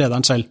kontakt med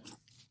lederen selv.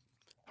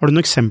 Har du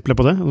noen eksempler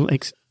på det?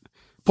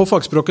 På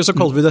fagspråket så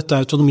kaller vi dette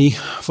autonomi,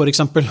 for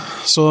eksempel.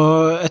 Så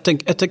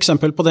et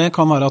eksempel på det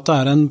kan være at det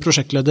er en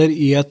prosjektleder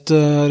i et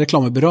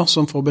reklamebyrå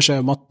som får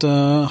beskjed om at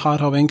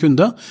her har vi en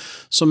kunde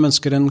som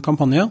ønsker en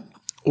kampanje,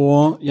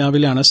 og jeg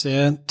vil gjerne se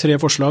 3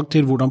 forslag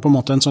til hvordan på en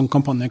måte en sånn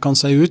kampanje kan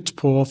se ut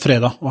på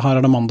fredag, og her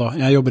er det mandag.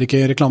 Jeg jobber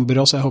ikke i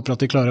reklamebyrå, så jeg håper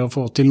at de klarer å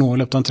få til noe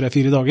i løpet av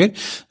 3-4 dager.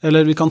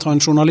 Eller vi kan ta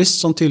en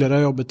journalist som tidligere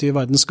har jobbet i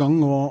Verdens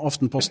Gang og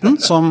Aftenposten,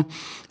 som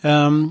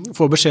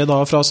får beskjed da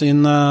fra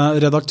sin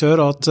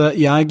redaktør at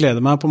jeg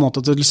gleder meg på en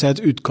måte til å se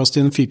et utkast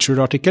til en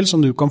featured-artikkel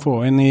som du kan få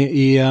inn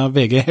i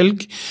VG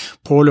Helg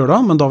på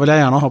lørdag, men da vil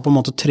jeg gjerne ha på en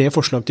måte 3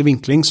 forslag til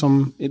vinkling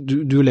som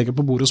du legger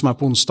på bordet som er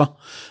på onsdag.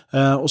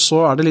 Og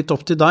så er det litt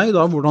opp til deg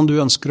da, hvordan du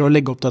ønsker å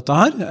legge opp dette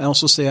her, og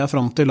så ser jeg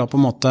frem til da på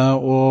en måte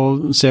å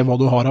se hva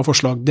du har av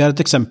forslag. Det er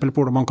et eksempel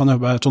på hvordan man kan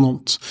jobbe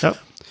autonomt. Ja,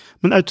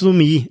 men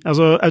autonomi,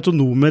 altså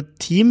autonome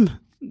team,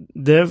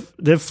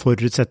 det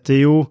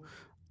forutsetter jo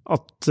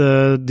at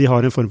de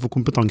har en form for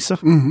kompetanse.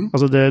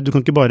 Altså du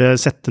kan ikke bare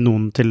sette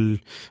noen til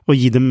å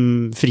gi dem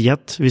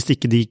frihet hvis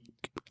ikke de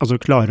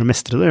klarer å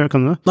mestre det,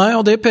 kan du det? Nei,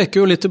 og det peker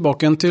jo litt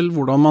tilbake igjen til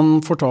hvordan man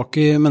får tak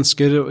i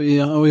mennesker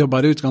og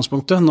jobber i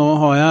utgangspunktet. Nå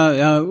har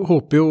jeg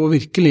håper jo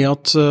virkelig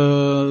at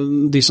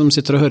de som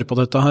sitter og hører på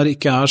dette her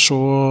ikke er så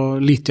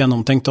lite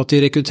gjennomtenkt at de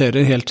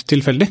rekrutterer helt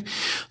tilfeldig,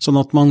 sånn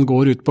at man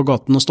går ut på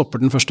gaten og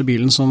stopper den første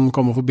bilen som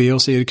kommer forbi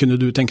og sier, kunne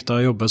du tenkt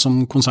deg å jobbe som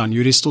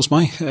konsernjurist hos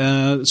meg?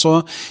 Så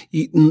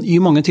i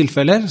mange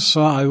tilfeller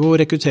så er jo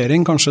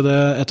rekruttering kanskje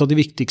et av de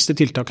viktigste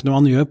tiltakene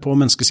man gjør på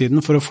menneskesiden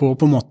for å få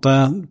på en måte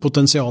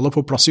potensialet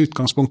på plass i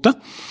utgangspunktet.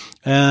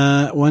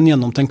 Og en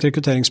gjennomtenkt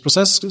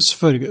rekrutteringsprosess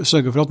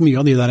sørger for at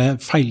mye av de der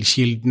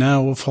feilkildene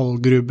og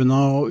fallgrubbene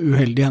og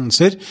uheldige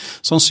hendelser,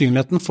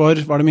 sannsynligheten for,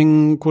 hva er det min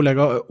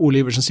kollega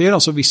Ole Iversen sier,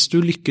 altså hvis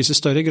du lykkes i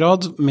større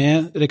grad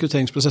med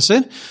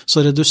rekrutteringsprosesser,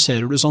 så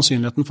reduserer du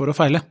sannsynligheten for å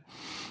feile.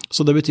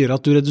 Så det betyr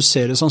at du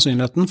reduserer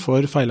sannsynligheten for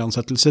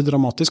feilansettelser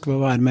dramatisk ved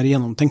å være mer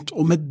gjennomtenkt.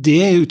 Og med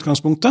det i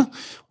utgangspunktet,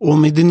 og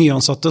med de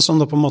nyansatte som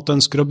da på en måte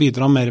ønsker å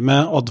bidra mer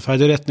med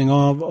adferd i retning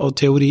av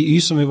teori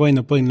Y, som vi var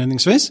inne på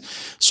innledningsvis,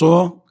 så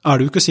er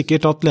det jo ikke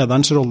sikkert at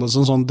lederens rolle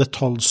som sånn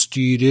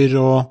detaljstyrer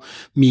og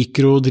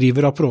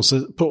mikrodriver av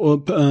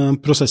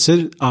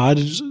prosesser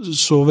er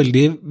så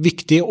veldig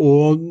viktig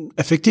og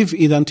effektiv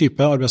i den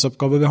type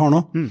arbeidsoppgaver vi har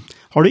nå.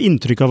 Har du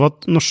inntrykk av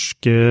at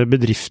norske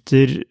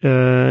bedrifter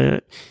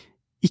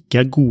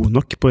ikke er gode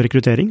nok på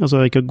rekruttering,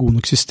 altså ikke er gode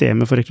nok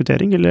systemer for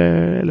rekruttering,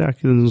 eller er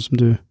ikke det noe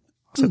som du har sett?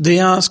 Det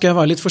skal jeg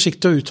være litt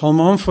forsiktig å uttale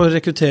meg om, for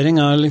rekruttering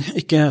er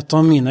ikke et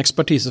av mine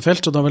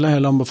ekspertisefelt, og da vil jeg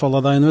heller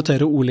anbefale deg å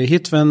invitere Ole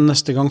hit ved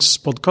neste gangs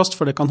podcast,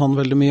 for det kan han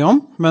veldig mye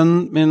om. Men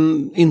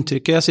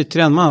inntrykket jeg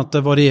sitter igjen med er at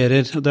det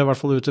varierer, det er i hvert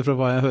fall ut fra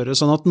hva jeg hører,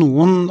 sånn at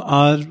noen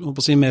er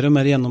mer og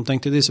mer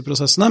gjennomtenkt i disse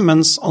prosessene,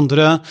 mens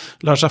andre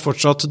lar seg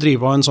fortsatt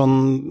drive av en sånn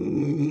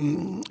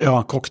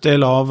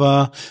cocktail av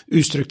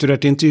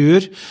ustrukturerte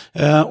intervjuer,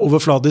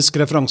 overfladisk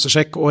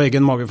referansesjekk og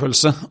egen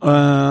magefølelse.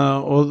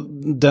 Og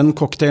den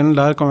cocktailen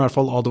der kan i hvert fall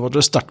advarer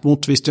sterkt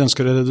mot hvis de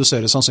ønsker å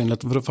redusere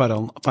sannsynligheten for å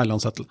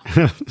feilansettle.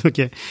 Ok.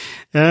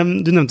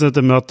 Du nevnte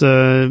dette med at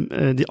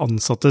de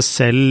ansatte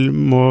selv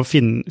må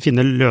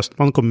finne løsning,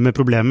 man kommer med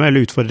problemet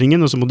eller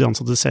utfordringen, og så må de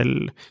ansatte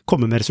selv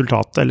komme med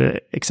resultat,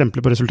 eller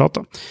eksempler på resultat.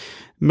 Da.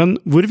 Men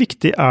hvor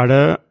viktig er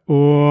det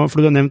for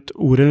du har nevnt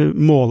ordet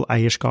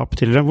måleierskap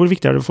tidligere, hvor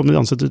viktig er det å få de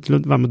ansatte til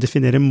å være med å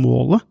definere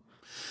målet?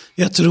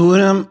 Jeg tror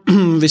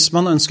hvis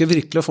man ønsker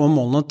virkelig å få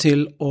målene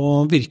til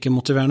å virke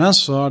motiverende,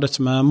 så er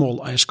dette med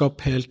måleierskap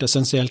helt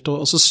essensielt.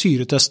 Og altså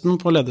syretesten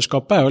på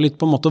lederskapet er jo litt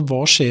på en måte hva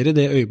skjer i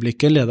det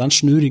øyeblikket lederen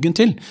snur ryggen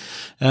til,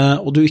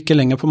 og du ikke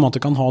lenger på en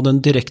måte kan ha den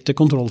direkte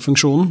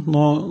kontrollfunksjonen.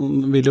 Nå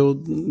vil jo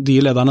de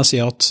lederne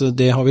si at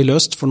det har vi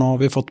løst, for nå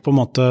har vi fått på en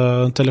måte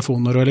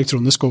telefoner og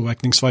elektronisk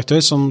overvåkningsverktøy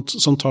som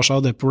tar seg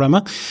av det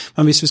problemet.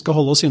 Men hvis vi skal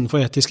holde oss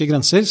innenfor etiske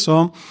grenser,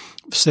 så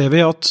ser vi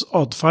at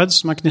adferd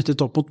som er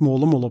knyttet opp mot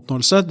mål og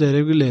måloppnåelse, det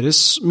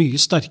reguleres mye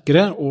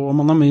sterkere, og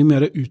man er mye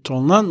mer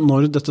utholdende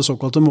når dette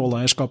såkalte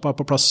måleierskapet er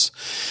på plass.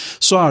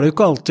 Så er det jo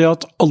ikke alltid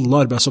at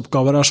alle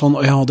arbeidsoppgaver er sånn,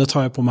 ja, det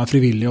tar jeg på meg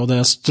frivillig, og det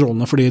er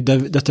strålende, fordi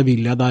dette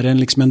vil jeg, det er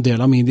liksom en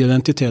del av min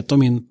identitet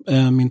og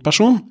min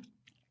person.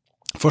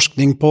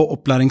 Forskning på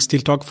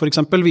opplæringstiltak for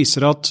eksempel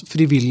viser at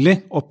frivillig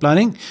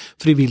opplæring,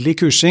 frivillig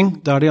kursing,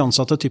 det er de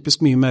ansatte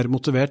typisk mye mer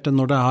motivert enn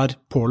når det er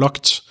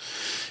pålagt.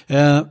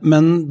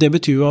 Men det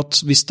betyr jo at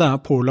hvis det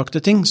er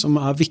pålagte ting som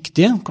er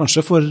viktige,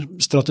 kanskje for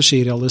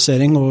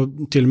strategirealisering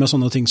og til og med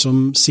sånne ting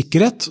som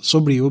sikkerhet, så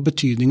blir jo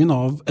betydningen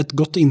av et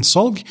godt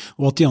innsalg,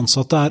 og at de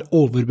ansatte er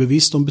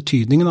overbevist om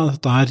betydningen av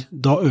dette her,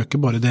 da øker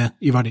bare det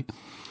i verdi.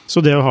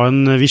 Så det å ha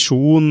en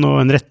visjon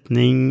og en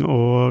retning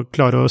og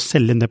klare å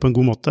selge inn det på en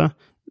god måte,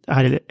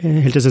 er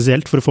helt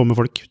essensielt for å få med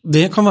folk.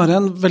 Det kan være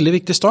en veldig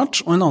viktig start,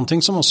 og en annen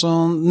ting som også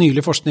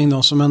nylig forskning nå,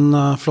 som en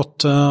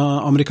flott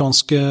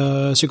amerikansk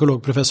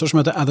psykologprofessor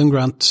som heter Adam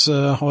Grant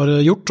har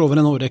gjort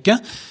over en årrekke,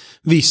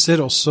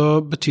 viser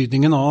også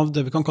betydningen av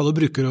det vi kan kalle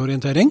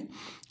brukerorientering.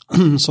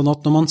 Sånn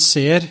at når man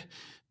ser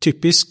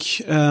typisk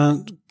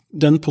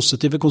den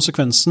positive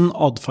konsekvensen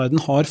atferden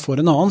har for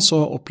en annen, så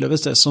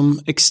oppleves det som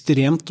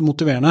ekstremt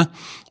motiverende,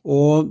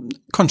 og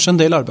kanskje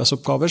en del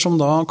arbeidsoppgaver som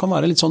da kan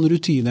være litt sånn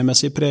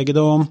rutinemessig pregede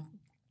og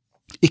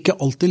ikke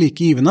alltid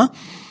like givende,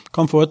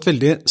 kan få et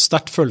veldig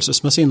sterkt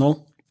følelsesmessig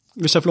innhold.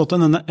 Hvis jeg får lov til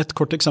å nevne et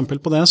kort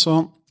eksempel på det, så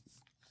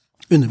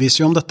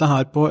underviser vi om dette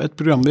her på et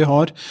program vi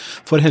har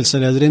for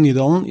helseledere i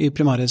Nydalen i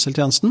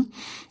primærhelsetjenesten.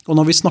 Og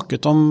når vi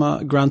snakket om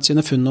Grant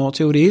sine funn og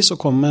teori, så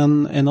kom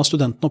en av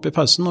studentene opp i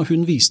pausen, og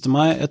hun viste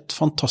meg et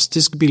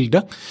fantastisk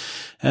bilde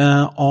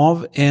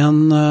av en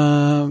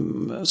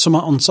som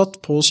ansatt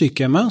på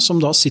sykehjemmet, som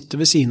da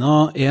sitter ved siden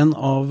av en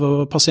av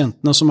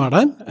pasientene som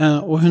der,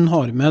 og hun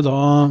har med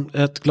da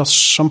et glass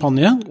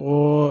champagne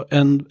og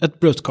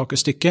et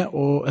bløtkakestykke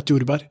og et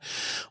jordbær.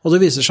 Og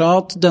det viser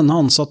seg at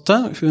denne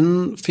ansatte,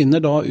 hun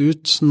finner da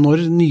ut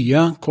når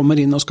nye kommer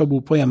inn og skal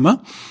bo på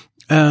hjemmet,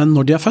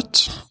 når de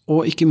født,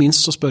 og ikke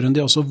minst så spør hun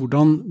de også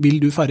hvordan vil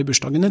du feire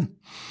bursdagen din?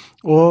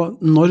 Og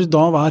når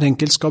da hver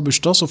enkelt skal ha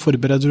bursdag, så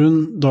forbereder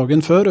hun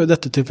dagen før, og i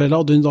dette tilfellet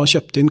hadde hun da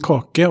kjøpt inn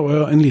kake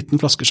og en liten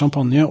flaske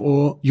champagne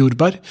og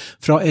jordbær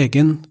fra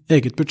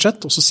eget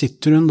budsjett, og så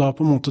sitter hun da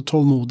på en måte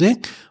tålmodig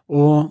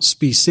og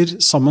spiser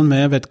sammen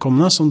med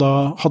vedkommende som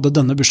da hadde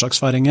denne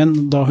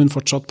bursdagsfeiringen, da hun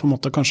fortsatt på en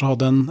måte kanskje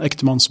hadde en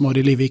ektemann som var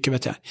i livet, ikke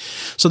vet jeg.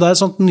 Så det et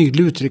sånt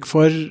nydelig uttrykk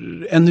for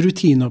en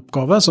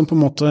rutineoppgave som på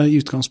en måte i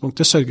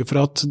utgangspunktet sørger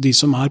for at de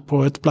som på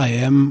et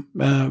pleiehjem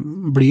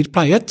blir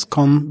pleiet,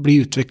 kan bli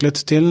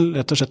utviklet til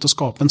rett og slett å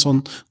skape en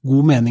sånn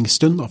god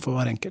meningsstund da, for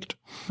hver enkelt.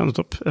 Ja, det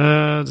topp.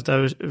 Dette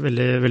jo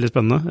veldig, veldig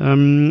spennende.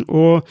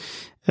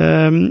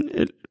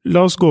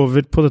 La oss gå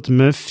over på dette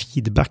med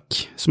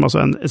feedback, som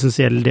altså en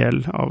essensiell del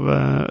av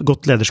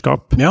godt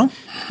lederskap. Ja.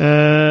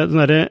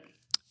 Det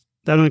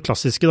den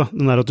klassiske, da.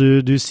 Den at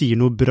du sier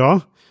noe bra,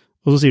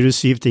 og så sier du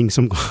 7 ting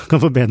som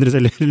kan forbedres,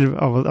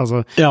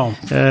 altså, ja.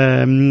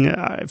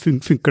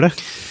 Funker det?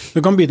 Du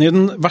kan begynne i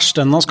den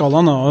verste enden av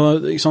skalaen.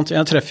 Ikke sant?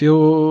 Jeg treffer jo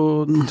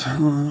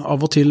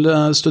av og til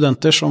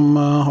studenter som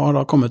har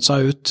da kommet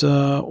seg ut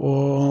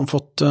og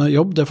fått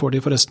jobb. Det får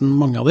de forresten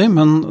mange av de,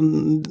 men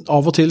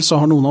av og til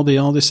så har noen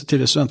av disse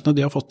tidligere studentene,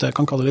 de har fått det jeg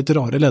kan kalle litt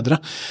rare ledere.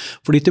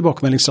 Fordi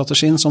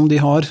tilbakemeldingsstrategien som de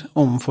har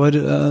overfor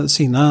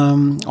sine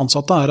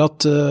ansatte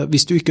at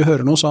hvis du ikke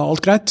hører noe, så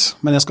alt greit,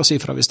 men jeg skal si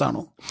fra hvis det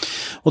noe.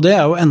 Og det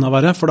jo enda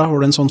verre, for da har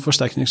du en sånn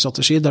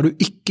forsterkningsstrategi der du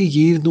ikke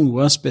gir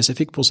noe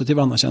spesifikk positiv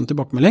anerkjent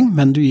tilbakemelding,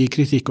 men du gir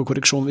kritikk og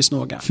korreksjon hvis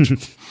noe gærent.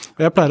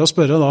 Og jeg pleier å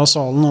spørre da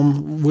salen om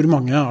hvor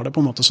mange det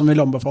på en måte som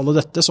vil anbefale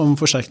dette som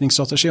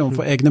forsterkningsstrategi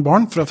overfor egne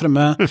barn for å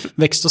fremme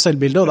vekst og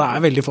selvbilde, og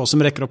det veldig få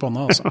som rekker opp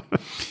hånda, altså.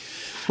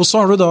 Og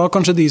så har du da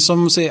kanskje de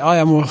som sier,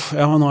 nå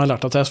har jeg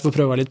lært at jeg skal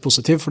prøve å være litt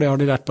positiv, for det har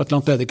de lært på et eller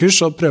annet lederkurs,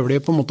 så prøver de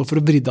på en måte for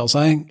å bridde av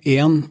seg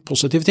en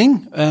positiv ting,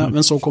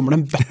 men så kommer det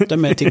en bøtte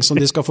med ting som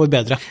de skal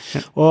forbedre.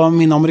 Og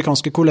mine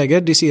amerikanske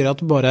kolleger, de sier at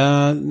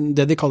bare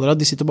det de kaller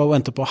de sitter bare og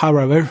venter på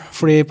however,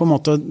 fordi på en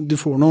måte du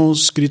får noe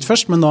skryt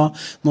først, men da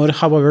når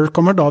however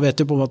kommer, da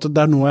vet du på en måte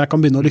det noe jeg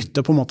kan begynne å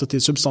lytte på en måte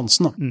til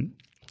substansen da.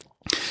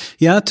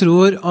 Jeg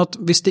tror at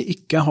hvis det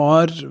ikke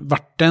har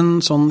vært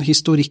en sånn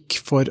historikk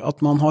for at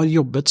man har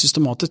jobbet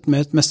systematisk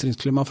med et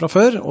mestringsklima fra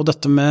før, og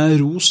dette med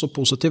ros og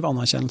positiv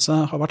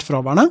anerkjennelse har vært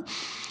fraværende,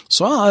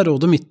 så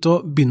rådet mitt å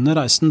begynne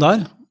reisen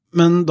der.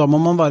 Men da må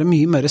man være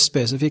mye mer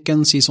spesifikk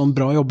enn si sånn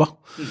bra jobba.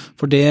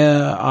 For det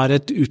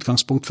et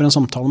utgangspunkt for en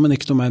samtale, men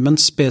ikke noe mer. Men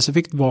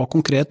spesifikt hva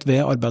konkret ved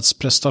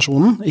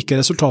arbeidsprestasjonen, ikke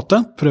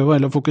resultatet. Prøv å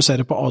heller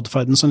fokusere på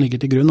adferden som ligger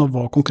til grunn, og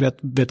hva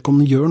konkret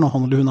vedkommende gjør når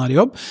han eller hun i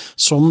jobb,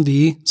 som de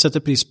setter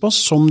pris på,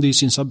 som de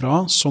synes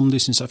bra, som de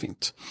synes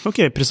fint.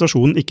 Ok,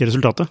 prestasjonen, ikke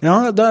resultatet.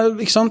 Ja, det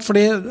ikke sant,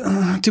 fordi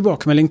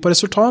tilbakemelding på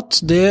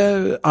resultat, det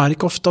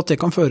ikke ofte at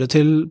det kan føre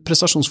til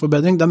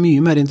prestasjonsforbedring. Det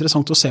mye mer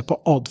interessant å se på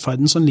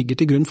adferden som ligger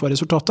til grunn for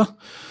resultatet.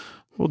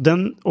 Og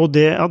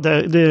det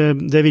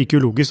virker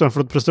jo logisk,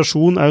 for at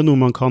prestasjon jo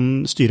noe man kan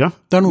styre.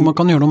 Det noe man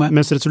kan gjøre noe med.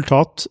 Mens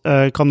resultat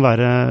kan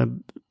være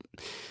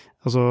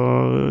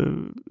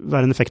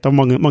en effekt av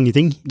mange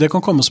ting. Det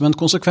kan komme som en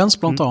konsekvens,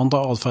 blant annet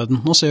av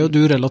adferden. Nå ser jo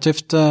du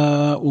relativt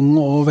ung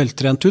og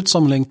veltrent ut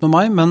sammenlignet med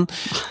meg, men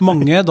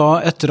mange da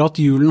etter at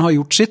julen har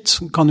gjort sitt,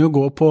 kan jo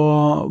gå på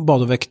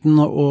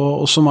badevekten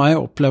og som meg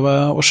oppleve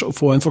å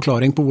få en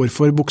forklaring på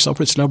hvorfor buksa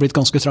plutselig har blitt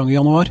ganske trang i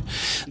januar.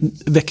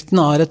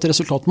 Vekten et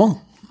resultatmål.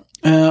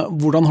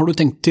 Hvordan har du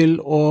tenkt til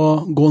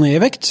å gå ned i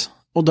vekt?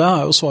 Og det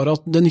jo svaret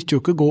at det nytter jo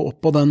ikke å gå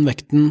opp på den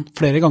vekten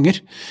flere ganger,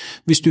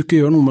 hvis du ikke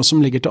gjør noe som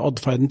ligger til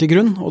adferden til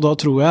grunn. Og da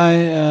tror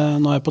jeg,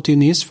 nå jeg på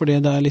tynn is fordi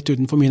det litt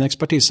utenfor min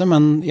ekspertise,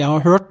 men jeg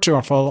har hørt i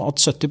hvert fall at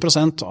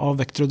 70%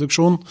 av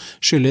vektreduksjon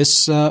skyldes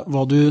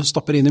hva du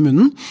stapper inn i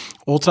munnen,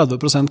 og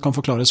 30% kan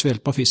forklares ved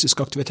hjelp av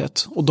fysisk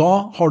aktivitet. Og da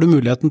har du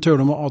muligheten til å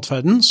gjøre noe med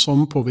adferden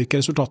som påvirker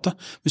resultatet.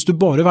 Hvis du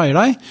bare veier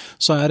deg,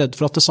 så jeg redd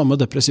for at det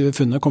samme depressive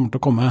funnet kommer til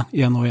å komme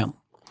igjen og igjen.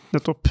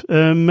 Nettopp.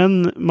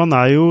 Men man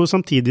jo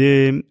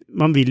samtidig,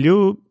 man vil jo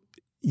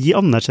gi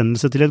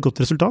anerkjennelse til et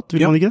godt resultat,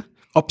 vil man ikke det?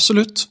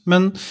 Absolutt,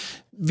 men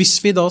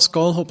Hvis vi da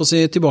skal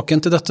tilbake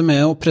igjen til dette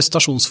med å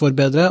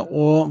prestasjonsforbedre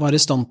og være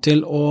i stand til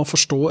å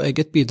forstå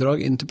eget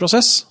bidrag inn til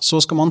prosess, så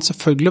skal man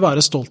selvfølgelig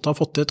være stolt av å ha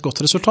fått til et godt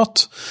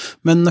resultat.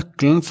 Men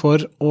nøkkelen for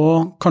å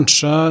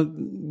kanskje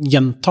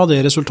gjenta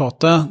det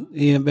resultatet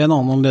ved en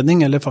annen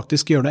anledning, eller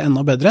faktisk gjøre det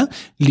enda bedre,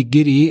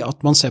 ligger i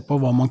at man ser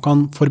på hva man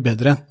kan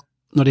forbedre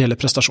når det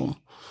gjelder prestasjon.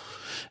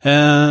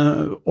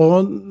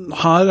 Og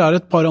her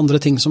et par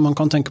andre ting som man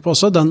kan tenke på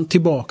også. Den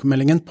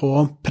tilbakemeldingen på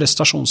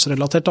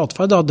prestasjonsrelatert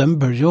atferd, den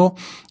bør jo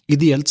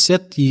ideelt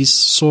sett gis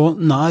så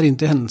nær inn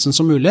til hendelsen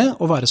som mulig,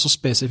 og være så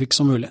spesifikk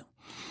som mulig.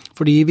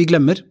 Fordi vi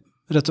glemmer,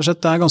 rett og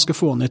slett, det ganske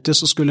fånyttig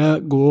så skulle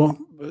gå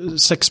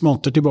 6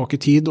 måneder tilbake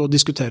i tid og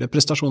diskutere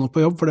prestasjoner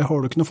på jobb, for det har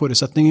du ikke noen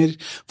forutsetninger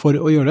for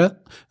å gjøre det.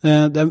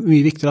 Det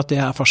mye viktigere at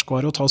det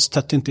ferskvare og tas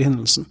tett inntil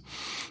hendelsen.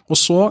 Og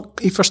så,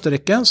 i første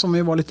rekke, som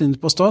vi var litt inne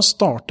på i stad,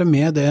 starte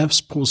med det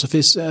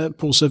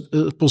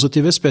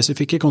positive,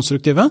 spesifikke,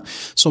 konstruktive,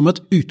 som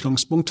et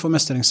utgangspunkt for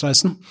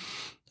mestringsreisen.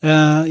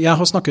 Jeg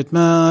har snakket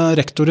med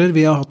rektorer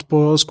vi har hatt på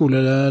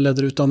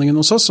skolelederutdanningen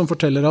hos oss, som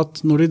forteller at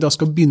når de da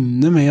skal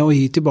begynne med å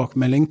gi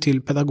tilbakemelding til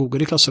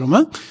pedagoger i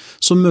klasserommet,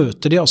 så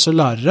møter de altså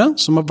lærere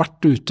som har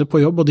vært ute på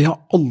jobb, og de har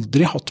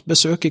aldri hatt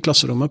besøk i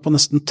klasserommet på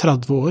nesten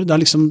 30 år. Det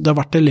har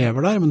vært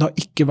elever der, men det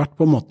har ikke vært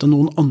på en måte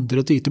noen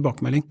andre til å gi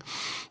tilbakemelding.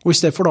 Og i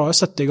stedet for da å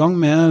sette i gang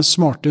med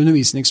smarte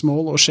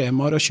undervisningsmål og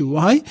skjemaer og tjo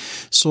og hei,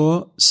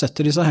 så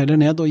setter de seg heller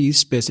ned og gir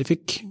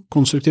spesifikk,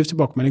 konstruktiv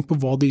tilbakemelding på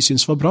hva de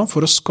synes var bra,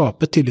 for å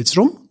skape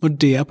tillitsrom. Når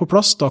det på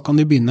plass, da kan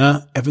de begynne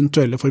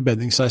eventuelle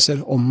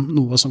forbedringsreiser om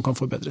noe som kan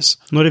forbedres.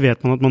 Når vet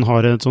man at man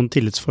har et sånt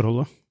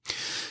tillitsforhold?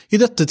 I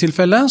dette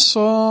tilfellet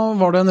så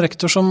var det en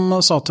rektor som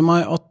sa til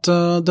meg at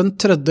den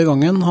 3.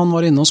 gangen han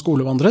var inne og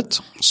skolevandret,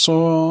 så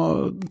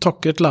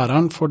takket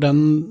læreren for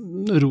den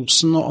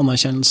rosen og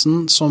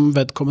anerkjennelsen som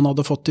vedkommende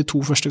hadde fått de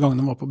 2 første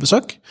gangene han var på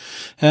besøk.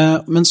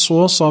 Men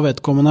så sa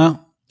vedkommende,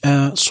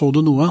 så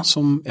du noe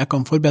som jeg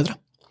kan forbedre?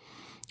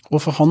 Og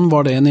for han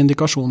var det en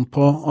indikasjon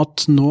på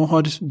at nå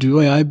har du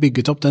og jeg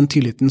bygget opp den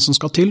tilliten som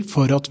skal til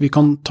for at vi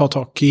kan ta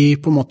tak i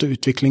på en måte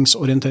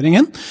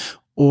utviklingsorienteringen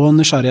og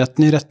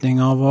nysgjerrigheten i retning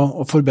av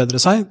å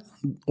forbedre seg,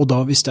 og da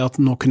visste jeg at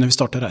nå kunne vi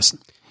starte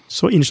reisen.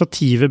 Så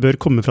initiativet bør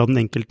komme fra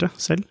den enkelte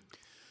selv?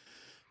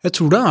 Jeg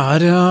tror det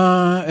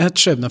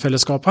et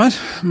skjebnefellesskap her.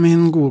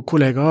 Min gode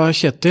kollega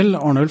Kjetil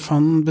Arnulf,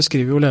 han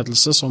beskriver jo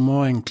ledelse som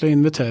å egentlig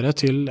invitere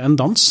til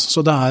en dans, så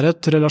det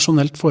et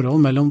relasjonelt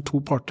forhold mellom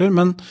 2 parter,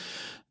 men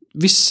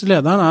hvis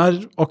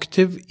lederen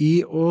aktiv i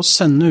å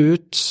sende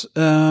ut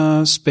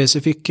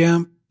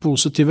spesifikke,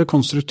 positive,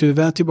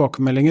 konstruktive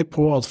tilbakemeldinger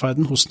på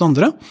atferden hos den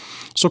andre,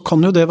 så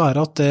kan jo det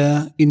være at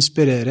det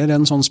inspirerer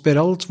en sånn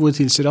spiral hvor det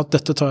tilsier at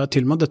dette tar jeg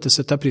til meg, dette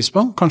setter jeg pris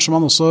på. Kanskje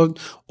man også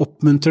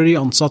oppmuntrer de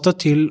ansatte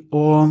til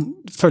å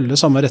følge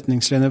samme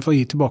retningslinjer for å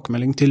gi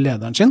tilbakemelding til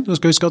lederen sin. Du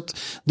skal huske at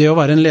det å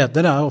være en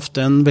leder ofte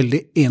en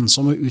veldig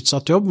ensom og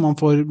utsatt jobb. Man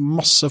får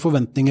masse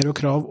forventninger og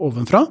krav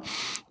ovenfra,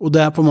 og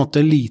det på en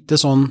måte lite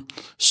sånn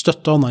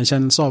støtte og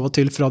anerkjennelse av og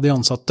til fra de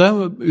ansatte,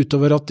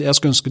 utover at jeg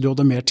skulle ønske du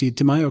hadde mer tid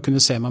til meg og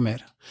kunne se meg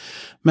mer.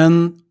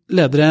 Men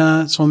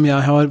ledere som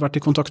jeg har vært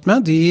i kontakt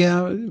med, de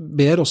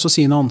ber også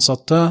sine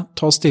ansatte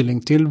ta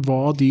stilling til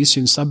hva de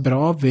synes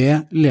bra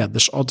ved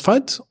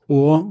ledersadferd,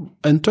 og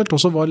eventuelt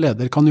også hva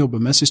leder kan jobbe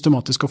med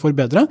systematisk og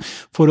forbedre,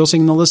 for å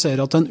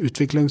signalisere at en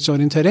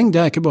utviklingsorientering,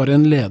 det ikke bare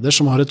en leder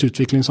som har et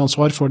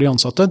utviklingsansvar for de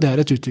ansatte, det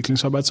et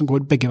utviklingsarbeid som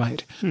går begge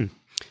veier.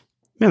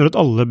 Mener du at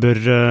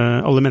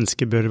alle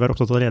mennesker bør være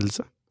opptatt av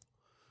ledelse?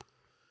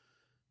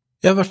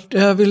 Jeg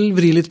vil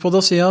vri litt på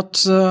det og si at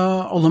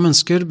alle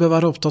mennesker bør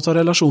være opptatt av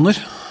relasjoner.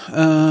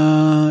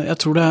 Jeg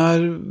tror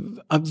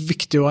det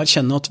viktig å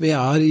erkjenne at vi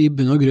i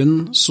bunn og grunn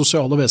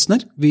sosiale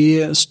vesener.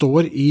 Vi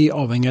står i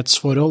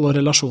avhengighetsforhold og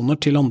relasjoner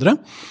til andre.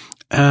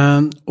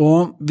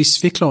 Og hvis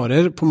vi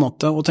klarer på en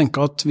måte å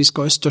tenke at vi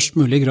skal i størst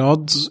mulig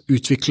grad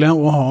utvikle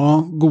og ha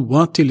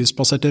gode,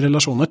 tillitsbaserte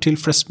relasjoner til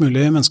flest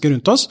mulig mennesker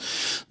rundt oss,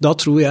 da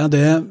tror jeg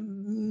det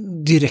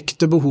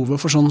direkte behovet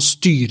for sånn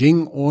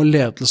styring og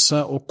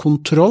ledelse og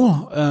kontroll,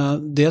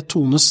 det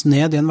tones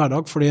ned i en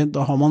hverdag, fordi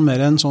da har man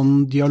mer en sånn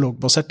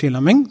dialogbasert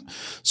tilnærming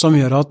som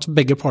gjør at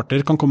begge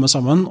parter kan komme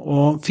sammen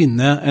og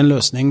finne en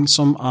løsning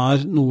som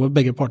noe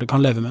begge parter kan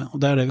leve med,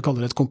 og det det vi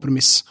kaller et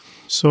kompromiss.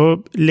 Så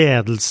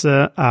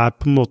ledelse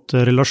på en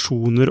måte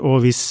relasjoner,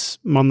 og hvis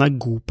man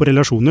god på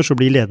relasjoner, så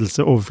blir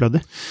ledelse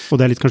overflødig, og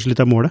det kanskje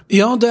litt av målet?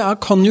 Ja, det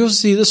kan jo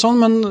si det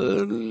sånn,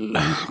 men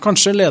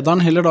kanskje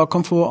lederen heller da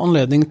kan få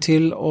anledning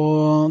til å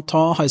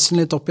ta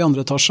heisen litt opp i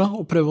andre etasje,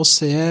 og prøve å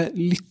se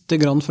litt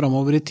grann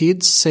fremover i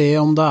tid, se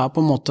om det på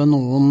en måte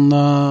noen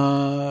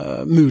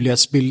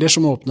mulighetsbilder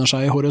som åpner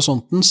seg i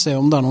horisonten, se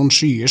om det noen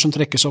skyer som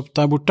trekkes opp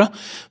der borte.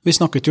 Vi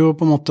snakket jo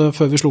på en måte,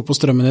 før vi slo på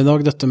strømmen i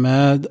dag, dette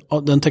med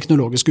den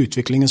teknologiske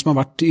utviklingen som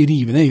har vært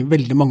rivende i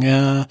veldig mange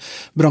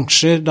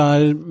bransjer,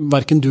 der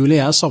hverken du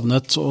eller jeg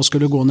savnet å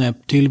skulle gå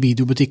ned til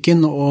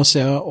videobutikken og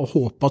se og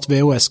håpe at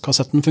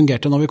VHS-kassetten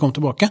fungerte når vi kom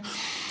tilbake.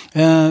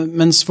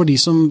 Mens for de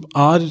som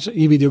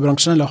i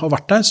videobransjen eller har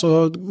vært der,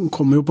 så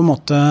kommer jo på en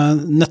måte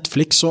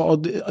Netflix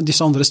og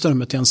disse andre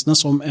strømmetjenestene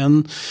som en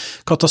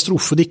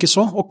katastrofe de ikke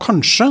så. Og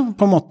kanskje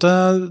på en måte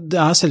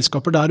det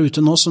selskaper der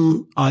ute nå som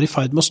i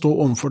ferd med å stå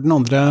overfor den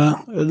andre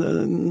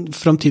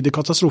fremtidige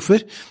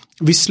katastrofer.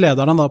 Hvis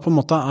lederne da på en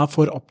måte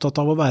for opptatt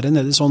av å være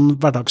nede i sånn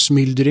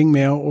hverdagsmyldring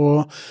med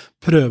å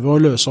prøve å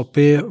løse opp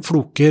i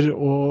floker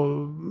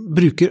og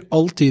bruker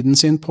all tiden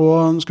sin på,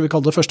 skal vi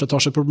kalle det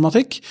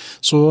førsteetasjeproblematikk,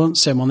 så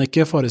ser man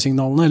ikke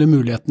faresignalene eller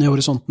mulighetene i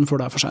horisonten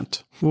før det for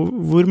sent.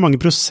 Hvor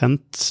mange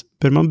prosent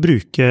bør man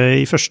bruke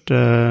i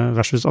første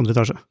versus andre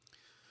etasje?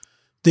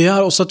 Det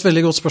også et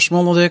veldig godt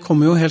spørsmål, og det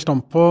kommer jo helt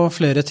an på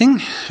flere ting.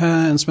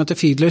 En som heter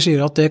Fiedler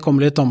sier at det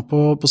kommer litt an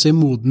på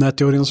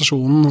modenhet i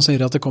organisasjonen, og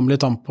sier at det kommer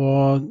litt an på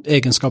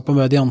egenskapen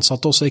ved de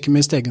ansatte, også ikke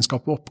minst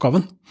egenskap og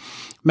oppgaven.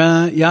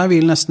 Men jeg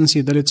vil nesten si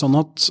det litt sånn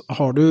at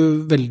har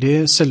du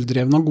veldig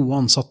selvdrevne og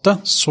gode ansatte,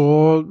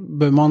 så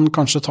bør man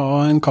kanskje ta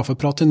en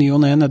kaffeprat i ny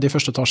og ned i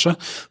første etasje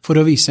for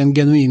å vise en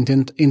genuin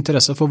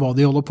interesse for hva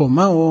de holder på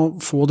med,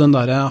 og få den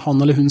der han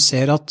eller hun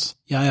ser at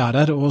jeg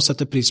her og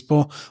setter pris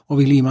på og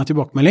vil gi meg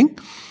tilbakemelding.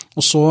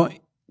 Og så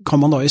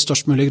kan man da i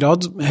størst mulig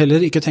grad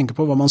heller ikke tenke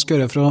på hva man skal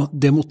gjøre for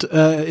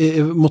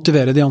å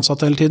motivere de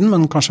ansatte hele tiden,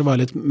 men kanskje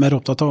være litt mer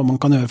opptatt av hva man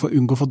kan gjøre for å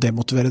unngå å få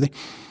demotivere de.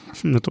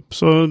 Nettopp.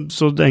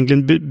 Så det egentlig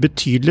en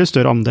betydelig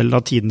større andel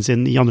av tiden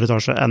sin i andre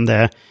etasje enn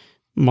det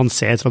man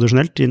ser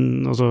tradisjonelt?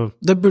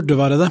 Det burde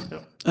være det,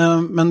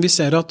 men vi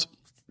ser at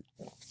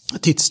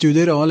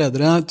tidsstudier av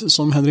ledere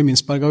som Henry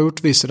Mintzberg har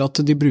gjort viser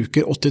at de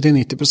bruker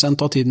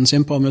 80-90% av tiden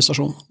sin på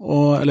administrasjon,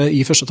 eller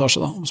i første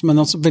etasje da,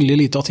 men at veldig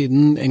lite av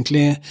tiden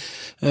egentlig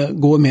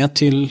går med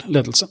til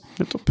ledelse.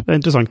 Nettopp, det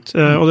interessant.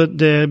 Og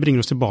det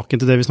bringer oss tilbake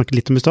til det vi snakket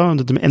litt om i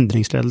sted, dette med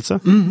endringsledelse.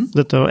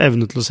 Dette å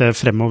evne til å se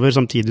fremover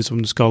samtidig som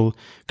du skal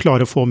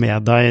klare å få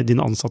med deg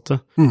dine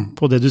ansatte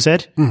på det du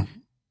ser.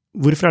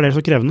 Hvorfor det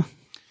så krevende?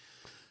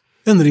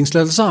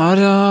 Endringsledelse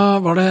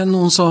var det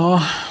noen sa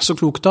så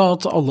klokt da,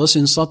 at alle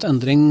synes at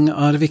endring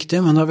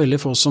viktig, men det veldig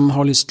få som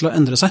har lyst til å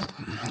endre seg.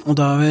 Og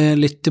da vi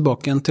litt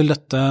tilbake igjen til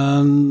dette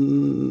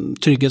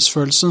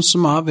trygghetsfølelsen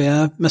som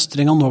ved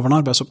mestring av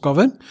nåværende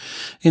arbeidsoppgaver.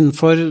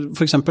 Innenfor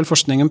for eksempel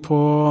forskningen på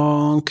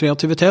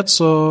kreativitet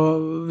så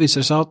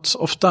viser det seg at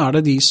ofte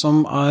det de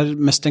som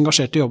mest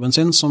engasjert i jobben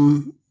sin som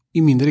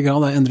i mindre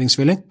grad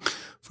endringsvillig.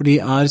 For de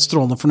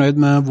strålende fornøyd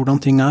med hvordan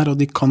ting og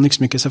de kan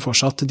liksom ikke se for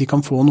seg at de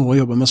kan få noe å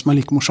jobbe med som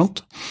like morsomt.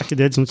 Ikke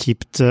det et sånn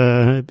kjipt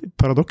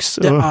paradoks?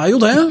 Det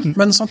jo det,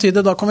 men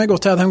samtidig da kan vi gå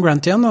til Adam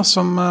Grant igjen, da,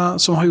 som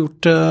har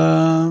gjort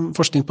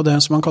forskning på det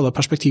som man kaller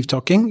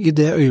perspektivtaking. I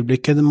det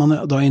øyeblikket man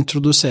da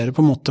introduserer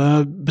på en måte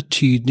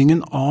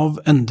betydningen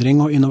av endring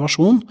og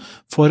innovasjon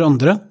for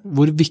andre,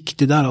 hvor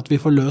viktig det at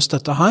vi får løst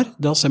dette her,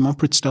 da ser man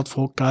plutselig at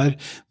folk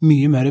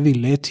mye mer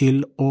villige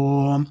til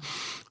å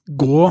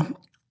gå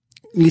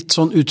litt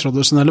sånn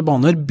utradisjonelle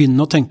baner,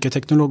 begynne å tenke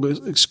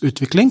teknologisk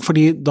utvikling,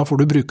 fordi da får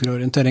du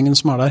brukerorienteringen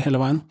som der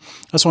hele veien.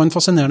 Jeg så en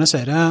fascinerende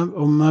serie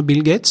om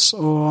Bill Gates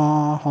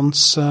og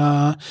hans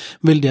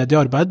veldedige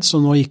arbeid,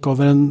 som nå gikk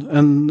over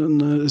en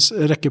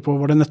rekke på,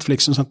 var det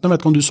Netflix som sendte den?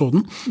 Vet ikke om du så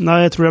den? Nei,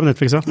 jeg tror det var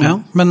Netflix, ja. Ja,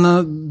 men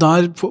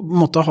der på en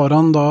måte har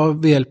han da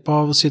ved hjelp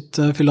av sitt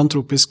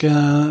filantropiske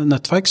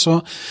nettverk, så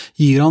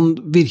gir han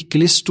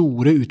virkelig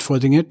store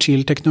utfordringer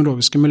til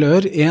teknologiske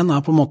miljøer. En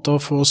på en måte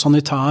å få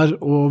sanitær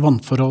og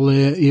vannforhold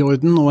i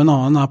orden, og en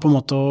annen på en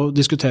måte å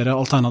diskutere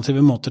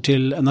alternative måter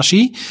til energi.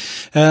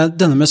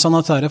 Denne med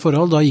sanitære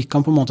forhold, da gikk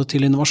han på en måte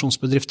til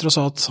innovasjonsbedrifter og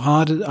sa at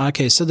her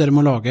caset, dere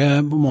må lage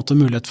på en måte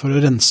mulighet for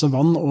å rense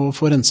vann og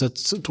få renset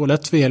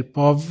toalett ved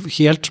hjelp av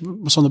helt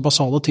sånne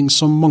basale ting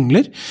som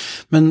mangler,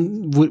 men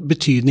hvor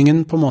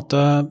betydningen på en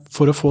måte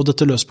for å få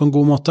dette løst på en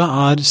god måte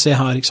se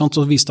her, ikke sant?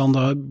 Så viste han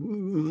da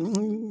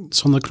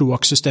sånne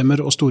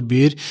kloakksystemer og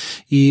storbyer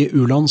i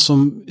u-land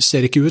som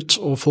ser ikke ut,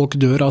 og folk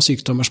dør av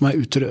sykdommer som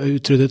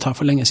utryddet her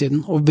for lenge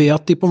siden. Og ved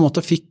at de på en måte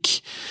fikk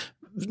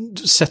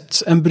sett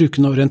en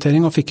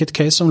brukerorientering og fikk et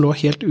case som lå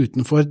helt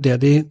utenfor det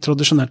de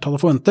tradisjonelt hadde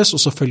forventes,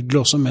 og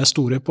selvfølgelig også med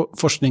store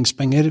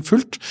forskningspenger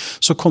fullt,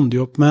 så kom de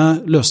opp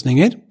med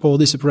løsninger på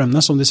disse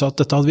problemene som de sa at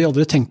dette hadde vi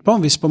aldri tenkt på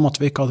hvis på en måte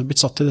vi ikke hadde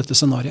blitt satt i dette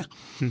scenariet.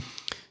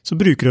 Så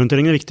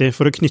brukerorientering viktig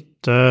for å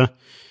knytte.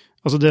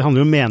 Altså det handler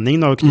jo om mening,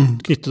 da, å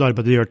knytte det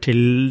arbeidet du gjør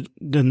til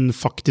den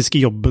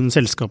faktiske jobben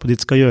selskapet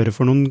ditt skal gjøre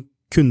for noen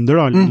kunder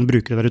da, eller noen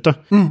brukere der ute.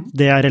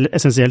 Det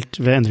essensielt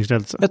ved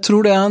endringsledelse. Jeg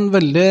tror det en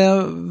veldig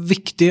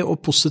viktig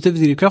og positiv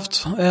drivkraft.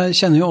 Jeg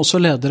kjenner jo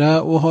også ledere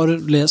og har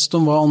lest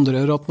om hva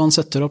andre gjør, at man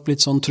setter opp litt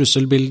sånn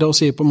trusselbilde og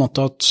sier på en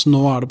måte at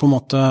nå det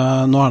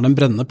en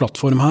brennende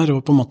plattform her,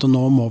 og på en måte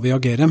nå må vi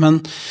agere. Men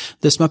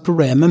det som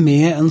problemet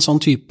med en sånn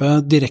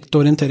type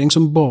direkte orientering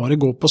som bare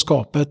går på å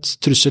skape et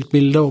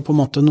trusselbilde og på en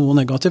måte noe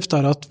negativt,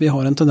 at vi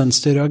har en tendens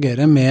til å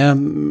reagere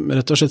med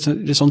rett og slett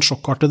litt sånn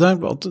sjokkartede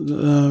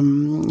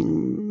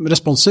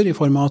responser i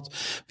form av at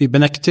vi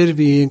benekter,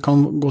 vi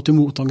kan gå til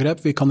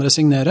motangrep, vi kan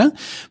resignere,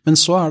 men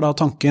så da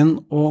tanken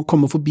å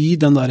komme forbi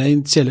den der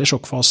initielle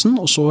sjokkfasen,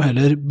 og så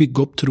heller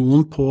bygge opp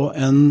troen på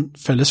en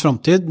felles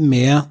fremtid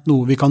med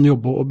noe vi kan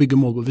jobbe og bygge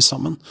målbevisst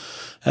sammen.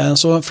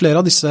 Så flere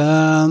av disse,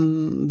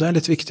 det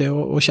litt viktig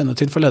å kjenne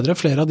til for ledere,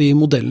 flere av de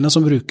modellene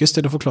som brukes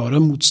til å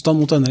forklare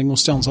motstand mot endring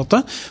hos de ansatte,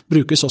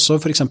 brukes også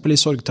for eksempel i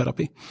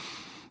sorgterapi.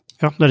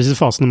 Ja, det disse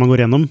fasene man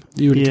går gjennom.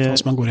 De ulike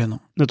fasene man går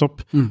gjennom.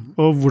 Nettopp.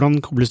 Og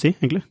hvordan kobles de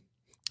egentlig?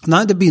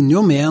 Nei, det begynner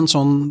jo med en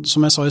sånn,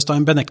 som jeg sa i sted,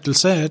 en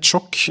benektelse, et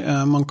sjokk.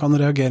 Man kan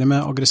reagere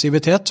med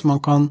aggressivitet, man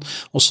kan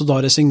også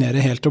da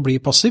resignere helt og bli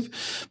passiv,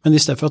 men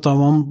i stedet for at da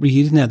man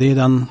blir nede i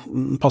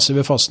den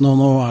passive fasen, og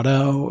nå det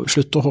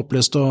slutt og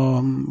håpløst,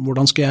 og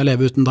hvordan skal jeg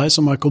leve uten deg,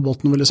 som Michael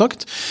Bolton ville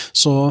sagt,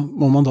 så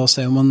må man da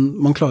se om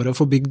man klarer å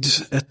få bygd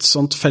et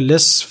sånt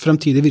felles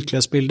fremtidig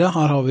virkelighetsbilde.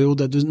 Her har vi jo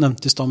det du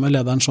nevnte i sted med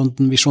lederen, sånn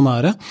den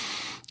visjonære,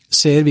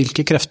 ser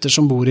hvilke krefter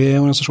som bor i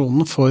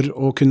organisasjonen for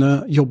å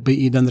kunne jobbe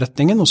i den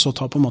retningen, og så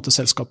ta på en måte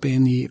selskapet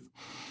inn i.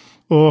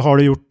 Og har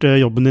du gjort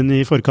jobben din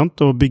i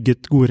forkant og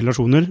bygget gode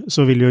relasjoner,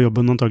 så vil jo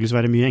jobben antageligvis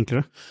være mye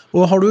enklere.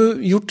 Og har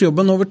du gjort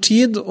jobben over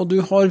tid, og du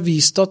har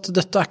vist at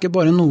dette ikke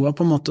bare noe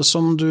på en måte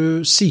som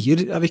du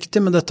sier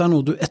viktig, men dette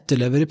noe du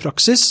etterlever i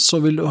praksis, så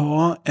vil du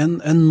ha en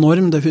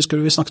enorm, det husker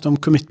du vi snakket om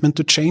commitment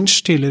to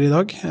change tidligere i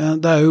dag.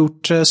 Det jo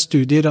gjort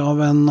studier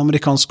av en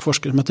amerikansk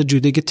forsker som heter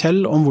Judy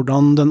Gittell om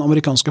hvordan den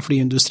amerikanske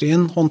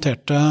flyindustrien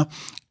håndterte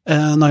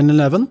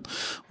 9/11,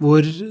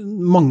 hvor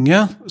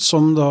mange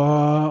som da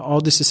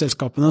av disse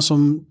selskapene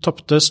som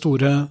tappte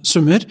store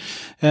summer,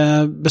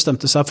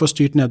 bestemte seg for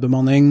styrt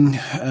nedbemanning,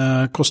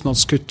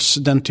 kostnadskutt,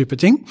 den type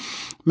ting,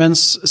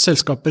 mens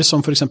selskaper som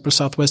for eksempel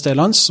Southwest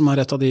Airlines, som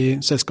et av de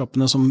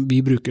selskapene som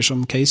vi bruker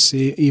som case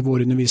i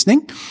vår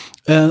undervisning,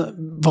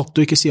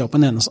 valgte å ikke si opp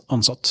en eneste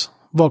ansatt.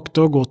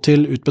 Valgte å gå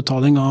til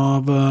utbetaling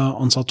av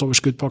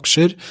ansattoverskudd på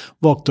aksjer,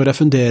 valgte å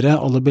refundere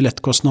alle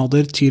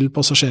billettkostnader til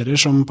passasjerer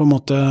som på en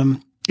måte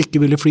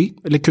ikke ville fly,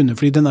 eller kunne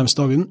fly den nærmeste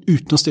dagen,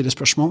 uten å stille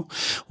spørsmål.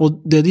 Og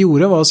det de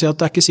gjorde var å si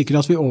at det ikke sikkert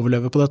at vi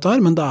overlever på dette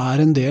her, men det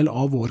en del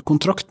av vår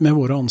kontrakt med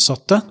våre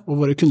ansatte og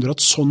våre kunder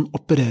at sånn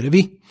opererer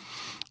vi.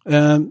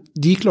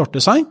 De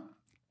klarte seg,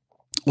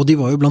 og de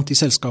var jo blant de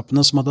selskapene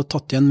som hadde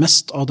tatt igjen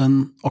mest av den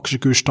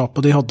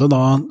aksjekurstapet de hadde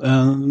da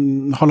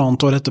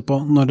halvannet år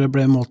etterpå, når det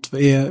ble målt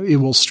i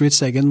Wall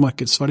Streets egen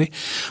markedsverdi.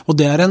 Og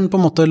det en på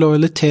en måte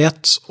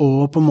lojalitet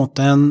og på en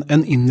måte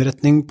en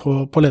innretning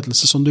på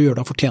ledelse som du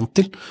gjør deg fortjent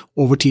til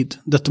over tid.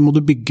 Dette må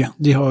du bygge.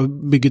 De har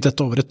bygget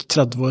dette over et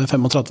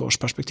 30-35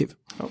 års perspektiv.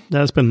 Ja,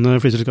 det spennende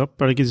flyselskap.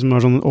 Det ikke de som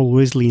har sånn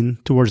always lean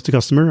towards the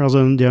customer?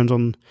 Altså de en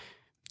sånn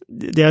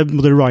de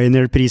både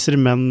Ryanair-priser,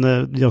 men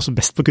de også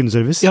best på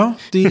kundeservice. Ja,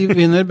 de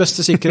vinner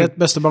beste sikkerhet,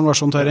 beste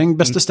bagasjehåndtering,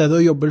 beste stedet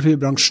å jobbe i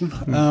flybransjen,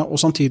 og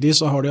samtidig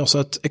så har de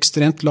også et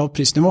ekstremt lavt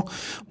prisnivå,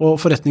 og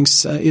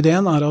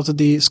forretningsideen at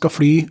de skal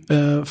fly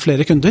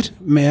flere kunder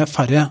med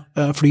færre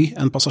fly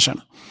enn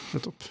passasjerene.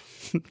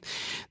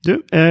 Du,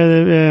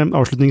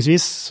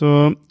 avslutningsvis så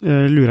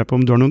lurer jeg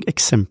på om du har noen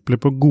eksempler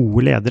på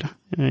gode ledere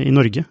i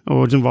Norge,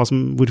 og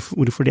liksom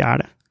hvorfor de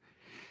det?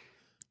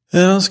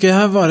 Skal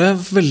jeg være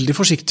veldig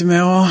forsiktig med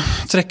å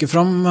trekke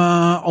fram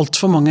alt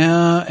for mange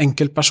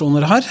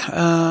enkeltpersoner her,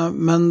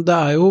 men det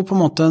jo på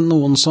en måte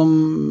noen som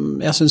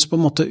jeg synes på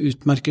en måte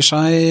utmerker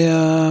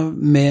seg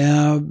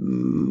med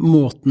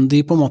måten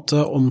de på en måte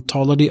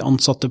omtaler de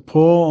ansatte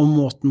på, og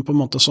måten på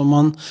en måte som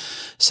man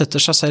setter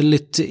seg selv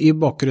litt i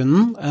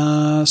bakgrunnen,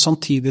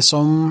 samtidig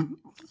som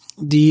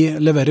de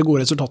leverer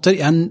gode resultater.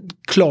 Jeg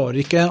klarer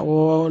ikke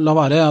å la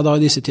være da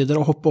i disse tider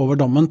å hoppe over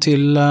dammen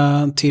til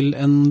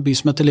en by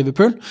som heter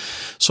Liverpool,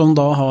 som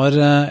da har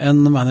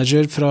en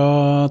manager fra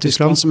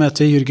Tyskland som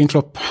heter Jürgen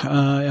Klopp.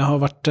 Jeg har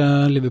vært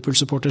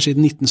Liverpool-supporter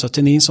siden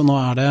 1979, så nå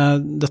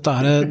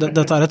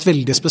dette et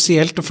veldig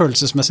spesielt og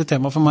følelsesmessig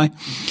tema for meg.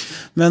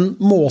 Men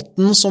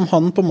måten som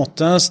han på en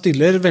måte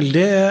stiller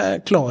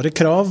veldig klare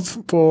krav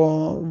på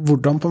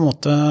hvordan på en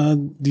måte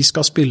de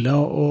skal spille,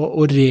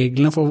 og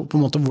reglene for på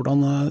en måte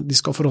hvordan de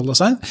skal forholde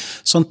seg,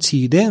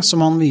 samtidig som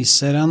han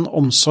viser en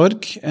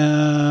omsorg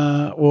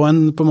og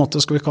en på en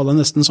måte skal vi kalle det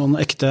nesten sånn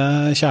ekte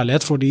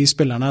kjærlighet for de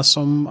spillerne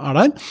som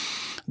der.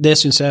 Det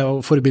synes jeg jo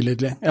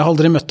forbilledlig. Jeg har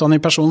aldri møtt han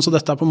i person, så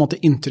dette på en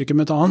måte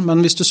inntrykket mitt av han,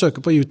 men hvis du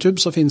søker på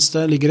YouTube, så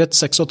ligger et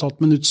 6,5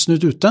 minutts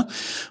snutt ute,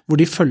 hvor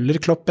de følger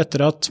Klopp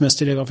etter at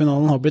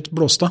mesterligafinalen har blitt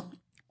blåst av.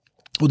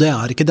 Og det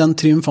ikke den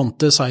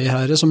triumfante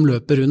seierherre som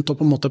løper rundt og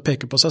på en måte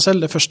peker på seg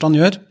selv. Det første han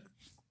gjør,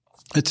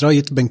 etter å ha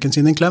gitt benken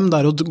sin en klem,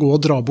 det å gå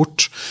og dra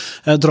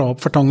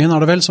opp Fertangen,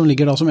 det vel, som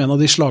ligger da som en av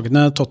de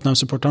slagne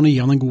Tottenham-supporterne, og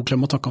gi han en god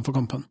klem og takke han for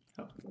kampen.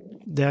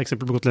 det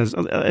eksempel på godt ledelse.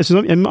 Jeg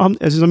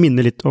synes han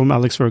minner litt om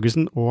Alex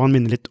Ferguson, og han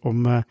minner litt om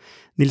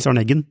Nils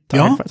Arne Eggen.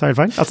 Tar jeg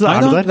feil? Altså,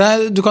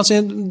 du kan si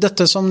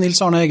dette som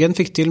Nils Arne Eggen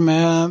fikk til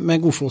med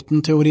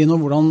Godfoten-teorien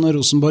og hvordan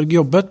Rosenborg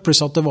jobbet,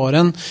 pluss at det var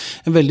en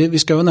veldig, vi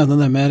skal jo nevne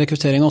det med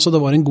rekruttering også,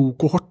 det var en god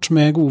kohort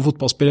med gode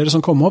fotballspillere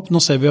som kom opp. Nå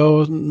ser vi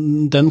jo,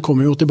 den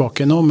kommer jo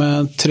tilbake nå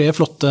med 3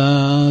 flotte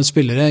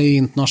spillere i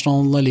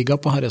internasjonal liga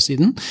på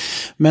herresiden,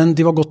 men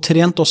de var godt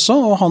trent også,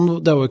 og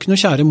det var jo ikke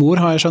noe kjære mor,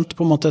 har jeg skjønt,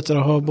 på en måte etter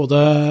å ha både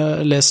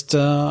lest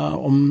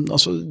om,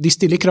 altså de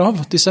stiller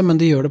krav, disse, men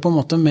de gjør det på en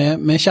måte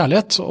med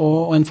kjærlighet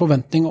og en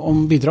forventning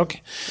om bidrag.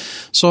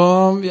 Så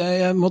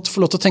jeg måtte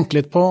få lov til å tenke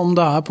litt på om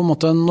det på en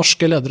måte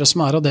norske ledere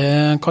som av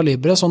det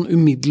kalibret, sånn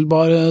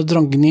umiddelbar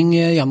dragning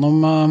gjennom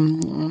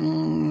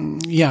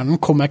hjernen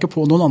kommer jeg ikke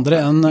på noen andre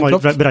enn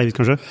Klopp. Marit Breivik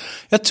kanskje?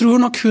 Jeg tror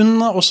nok hun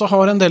også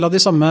har en del av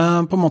de samme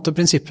på en måte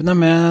prinsippene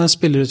med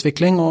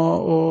spillerutvikling,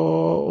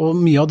 og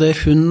mye av det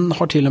hun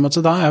har tilnærmet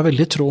seg der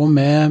veldig i tråd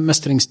med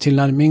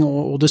mestringstilnærming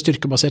og det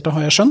styrkebaserte,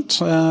 har jeg skjønt.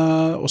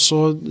 Også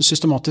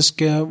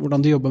systematisk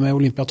hvordan de jobber med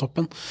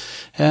Olympiatoppen.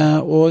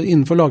 Og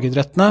innenfor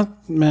lagidrettene,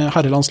 med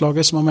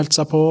herrelandslaget som har meldt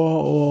seg på,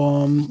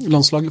 og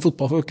landslaget i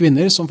fotball for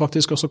kvinner som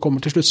faktisk også kommer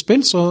til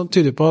sluttspill, så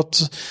tyder det på at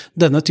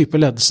denne type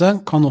ledelse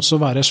kan også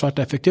være svært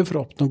effektiv for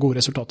å oppnå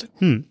gode resultater.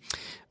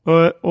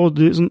 Og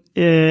du,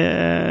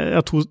 jeg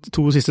har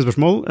to siste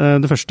spørsmål.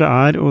 Det første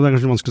og det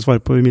kanskje vanskelig å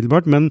svare på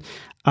umiddelbart, men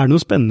det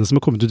noe spennende som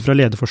har kommet ut fra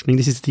lederforskning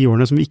de siste 10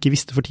 årene som vi ikke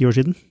visste for 10 år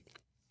siden?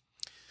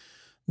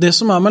 Det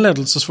som med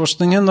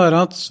ledelsesforskningen, det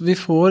at vi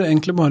får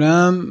egentlig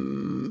bare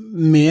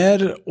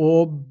mer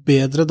og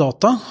bedre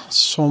data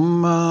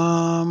som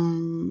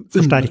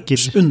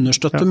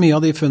understøtter mye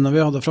av de funnene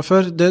vi hadde fra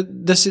før.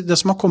 Det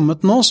som har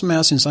kommet nå, som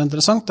jeg synes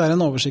interessant, det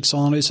en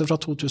oversiktsanalyse fra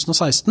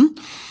 2016,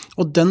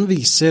 og den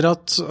viser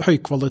at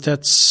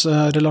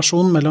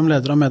høykvalitetsrelasjon mellom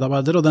ledere og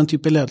medarbeidere og den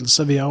type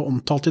ledelse vi har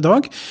omtalt i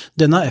dag,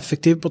 den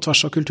effektiv på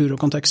tvers av kultur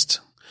og kontekst.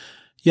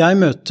 Jeg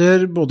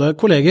møter både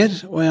kolleger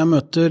og jeg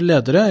møter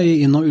ledere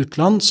i inn- og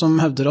utland som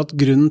hevder at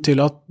grunnen til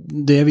at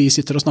det vi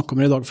sitter og snakker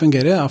om i dag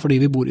fungerer fordi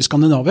vi bor i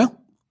Skandinavia.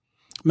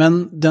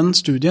 Men den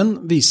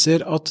studien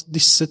viser at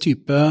disse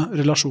type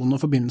relasjoner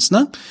og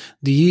forbindelsene,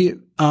 de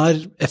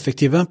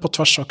effektive på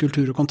tvers av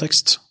kultur og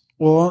kontekst.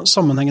 Og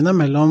sammenhengene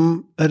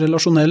mellom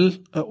relasjonell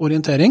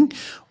orientering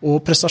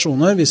og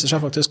prestasjoner viser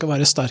seg faktisk å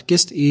være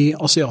sterkest i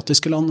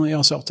asiatiske land og i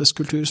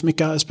asiatisk kultur, som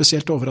ikke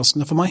spesielt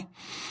overraskende for meg.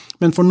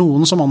 Men for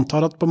noen som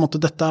antar at på en måte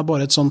dette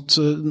bare et sånt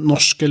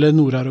norsk eller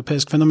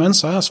nordeuropeisk fenomen,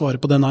 så jeg svaret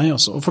på det nei.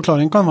 Også. Og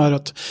forklaringen kan være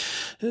at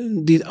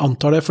de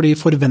antar det fordi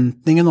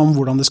forventningen om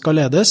hvordan det skal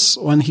ledes,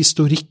 og en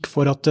historikk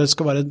for at det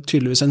skal være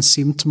tydeligvis en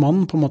sint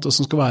mann på en måte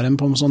som skal være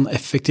på en sånn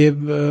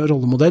effektiv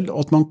rollemodell, og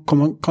at man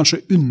kommer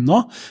kanskje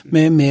unna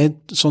med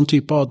sånn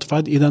type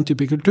atferd i den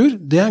type kultur,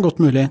 det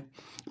godt mulig.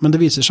 Men det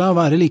viser seg å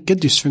være like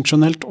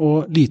dysfunksjonelt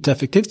og lite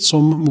effektivt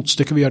som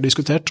motstykket vi har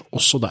diskutert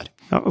også der.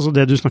 Ja, altså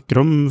det du snakker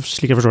om,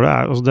 slik jeg forstår det,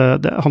 altså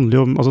det handler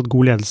jo om, altså at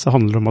god ledelse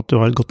handler om at du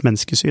har et godt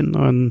menneskesyn,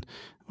 og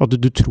at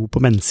du tror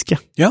på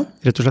mennesket,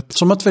 rett og slett.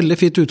 Som et veldig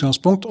fint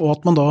utgangspunkt, og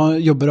at man da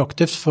jobber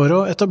aktivt for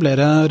å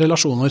etablere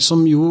relasjoner,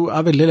 som jo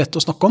veldig lett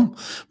å snakke om,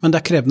 men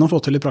det krevende å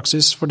få til i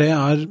praksis, for det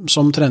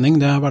som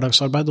trening, det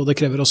hverdagsarbeid, og det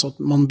krever også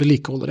at man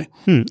vedlikeholder det.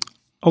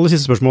 Aller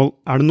siste spørsmål,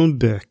 det noen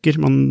bøker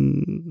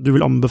du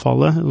vil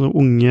anbefale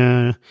unge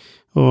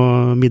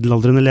og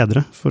middelaldrende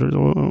ledere for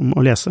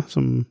å lese,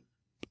 som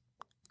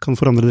kan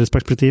forandre deres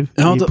perspektiv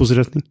i positiv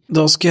retning?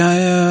 Da skal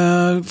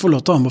jeg få lov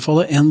til å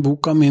anbefale en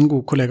bok av min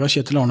gode kollega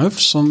Kjetil Arnulf,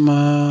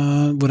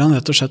 hvor han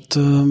rett og slett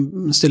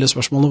stiller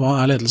spørsmålet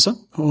hva ledelse,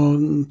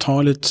 og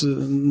tar litt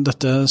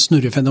dette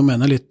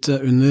snurrefenomenet litt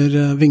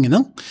under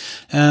vingene.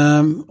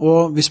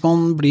 Og hvis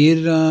man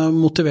blir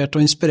motivert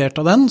og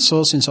inspirert av den,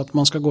 så synes jeg at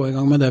man skal gå i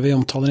gang med det vi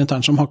omtaler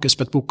internt som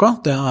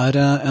Hakkespettboka. Det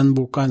en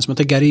bok av en som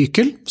heter Gary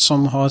Ykel,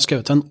 som har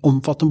skrevet en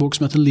omfattende bok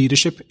som heter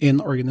Leadership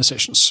in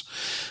Organizations.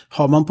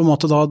 Har man på en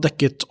måte da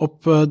dekket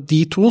opp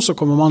de to, så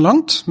kommer man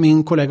langt.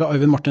 Min kollega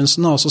Øyvind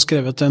Martinsen har også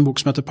skrevet en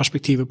bok som heter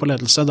Perspektiver på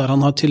ledelse, der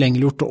han har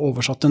tilgjengeliggjort og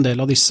oversatt en del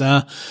av disse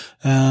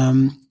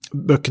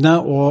bøkene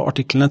og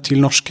artiklene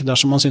til norsk,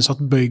 dersom man synes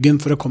at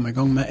bøygen for å komme i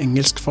gang med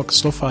engelsk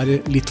fagstoff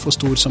litt for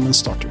stor som en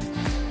starter.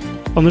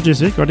 Anders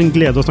Dysvik, det har vært en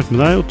glede å snakke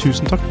med deg, og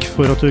tusen takk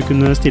for at du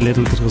kunne stille i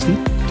denne podcasten.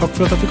 Takk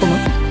for at jeg fikk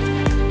komme.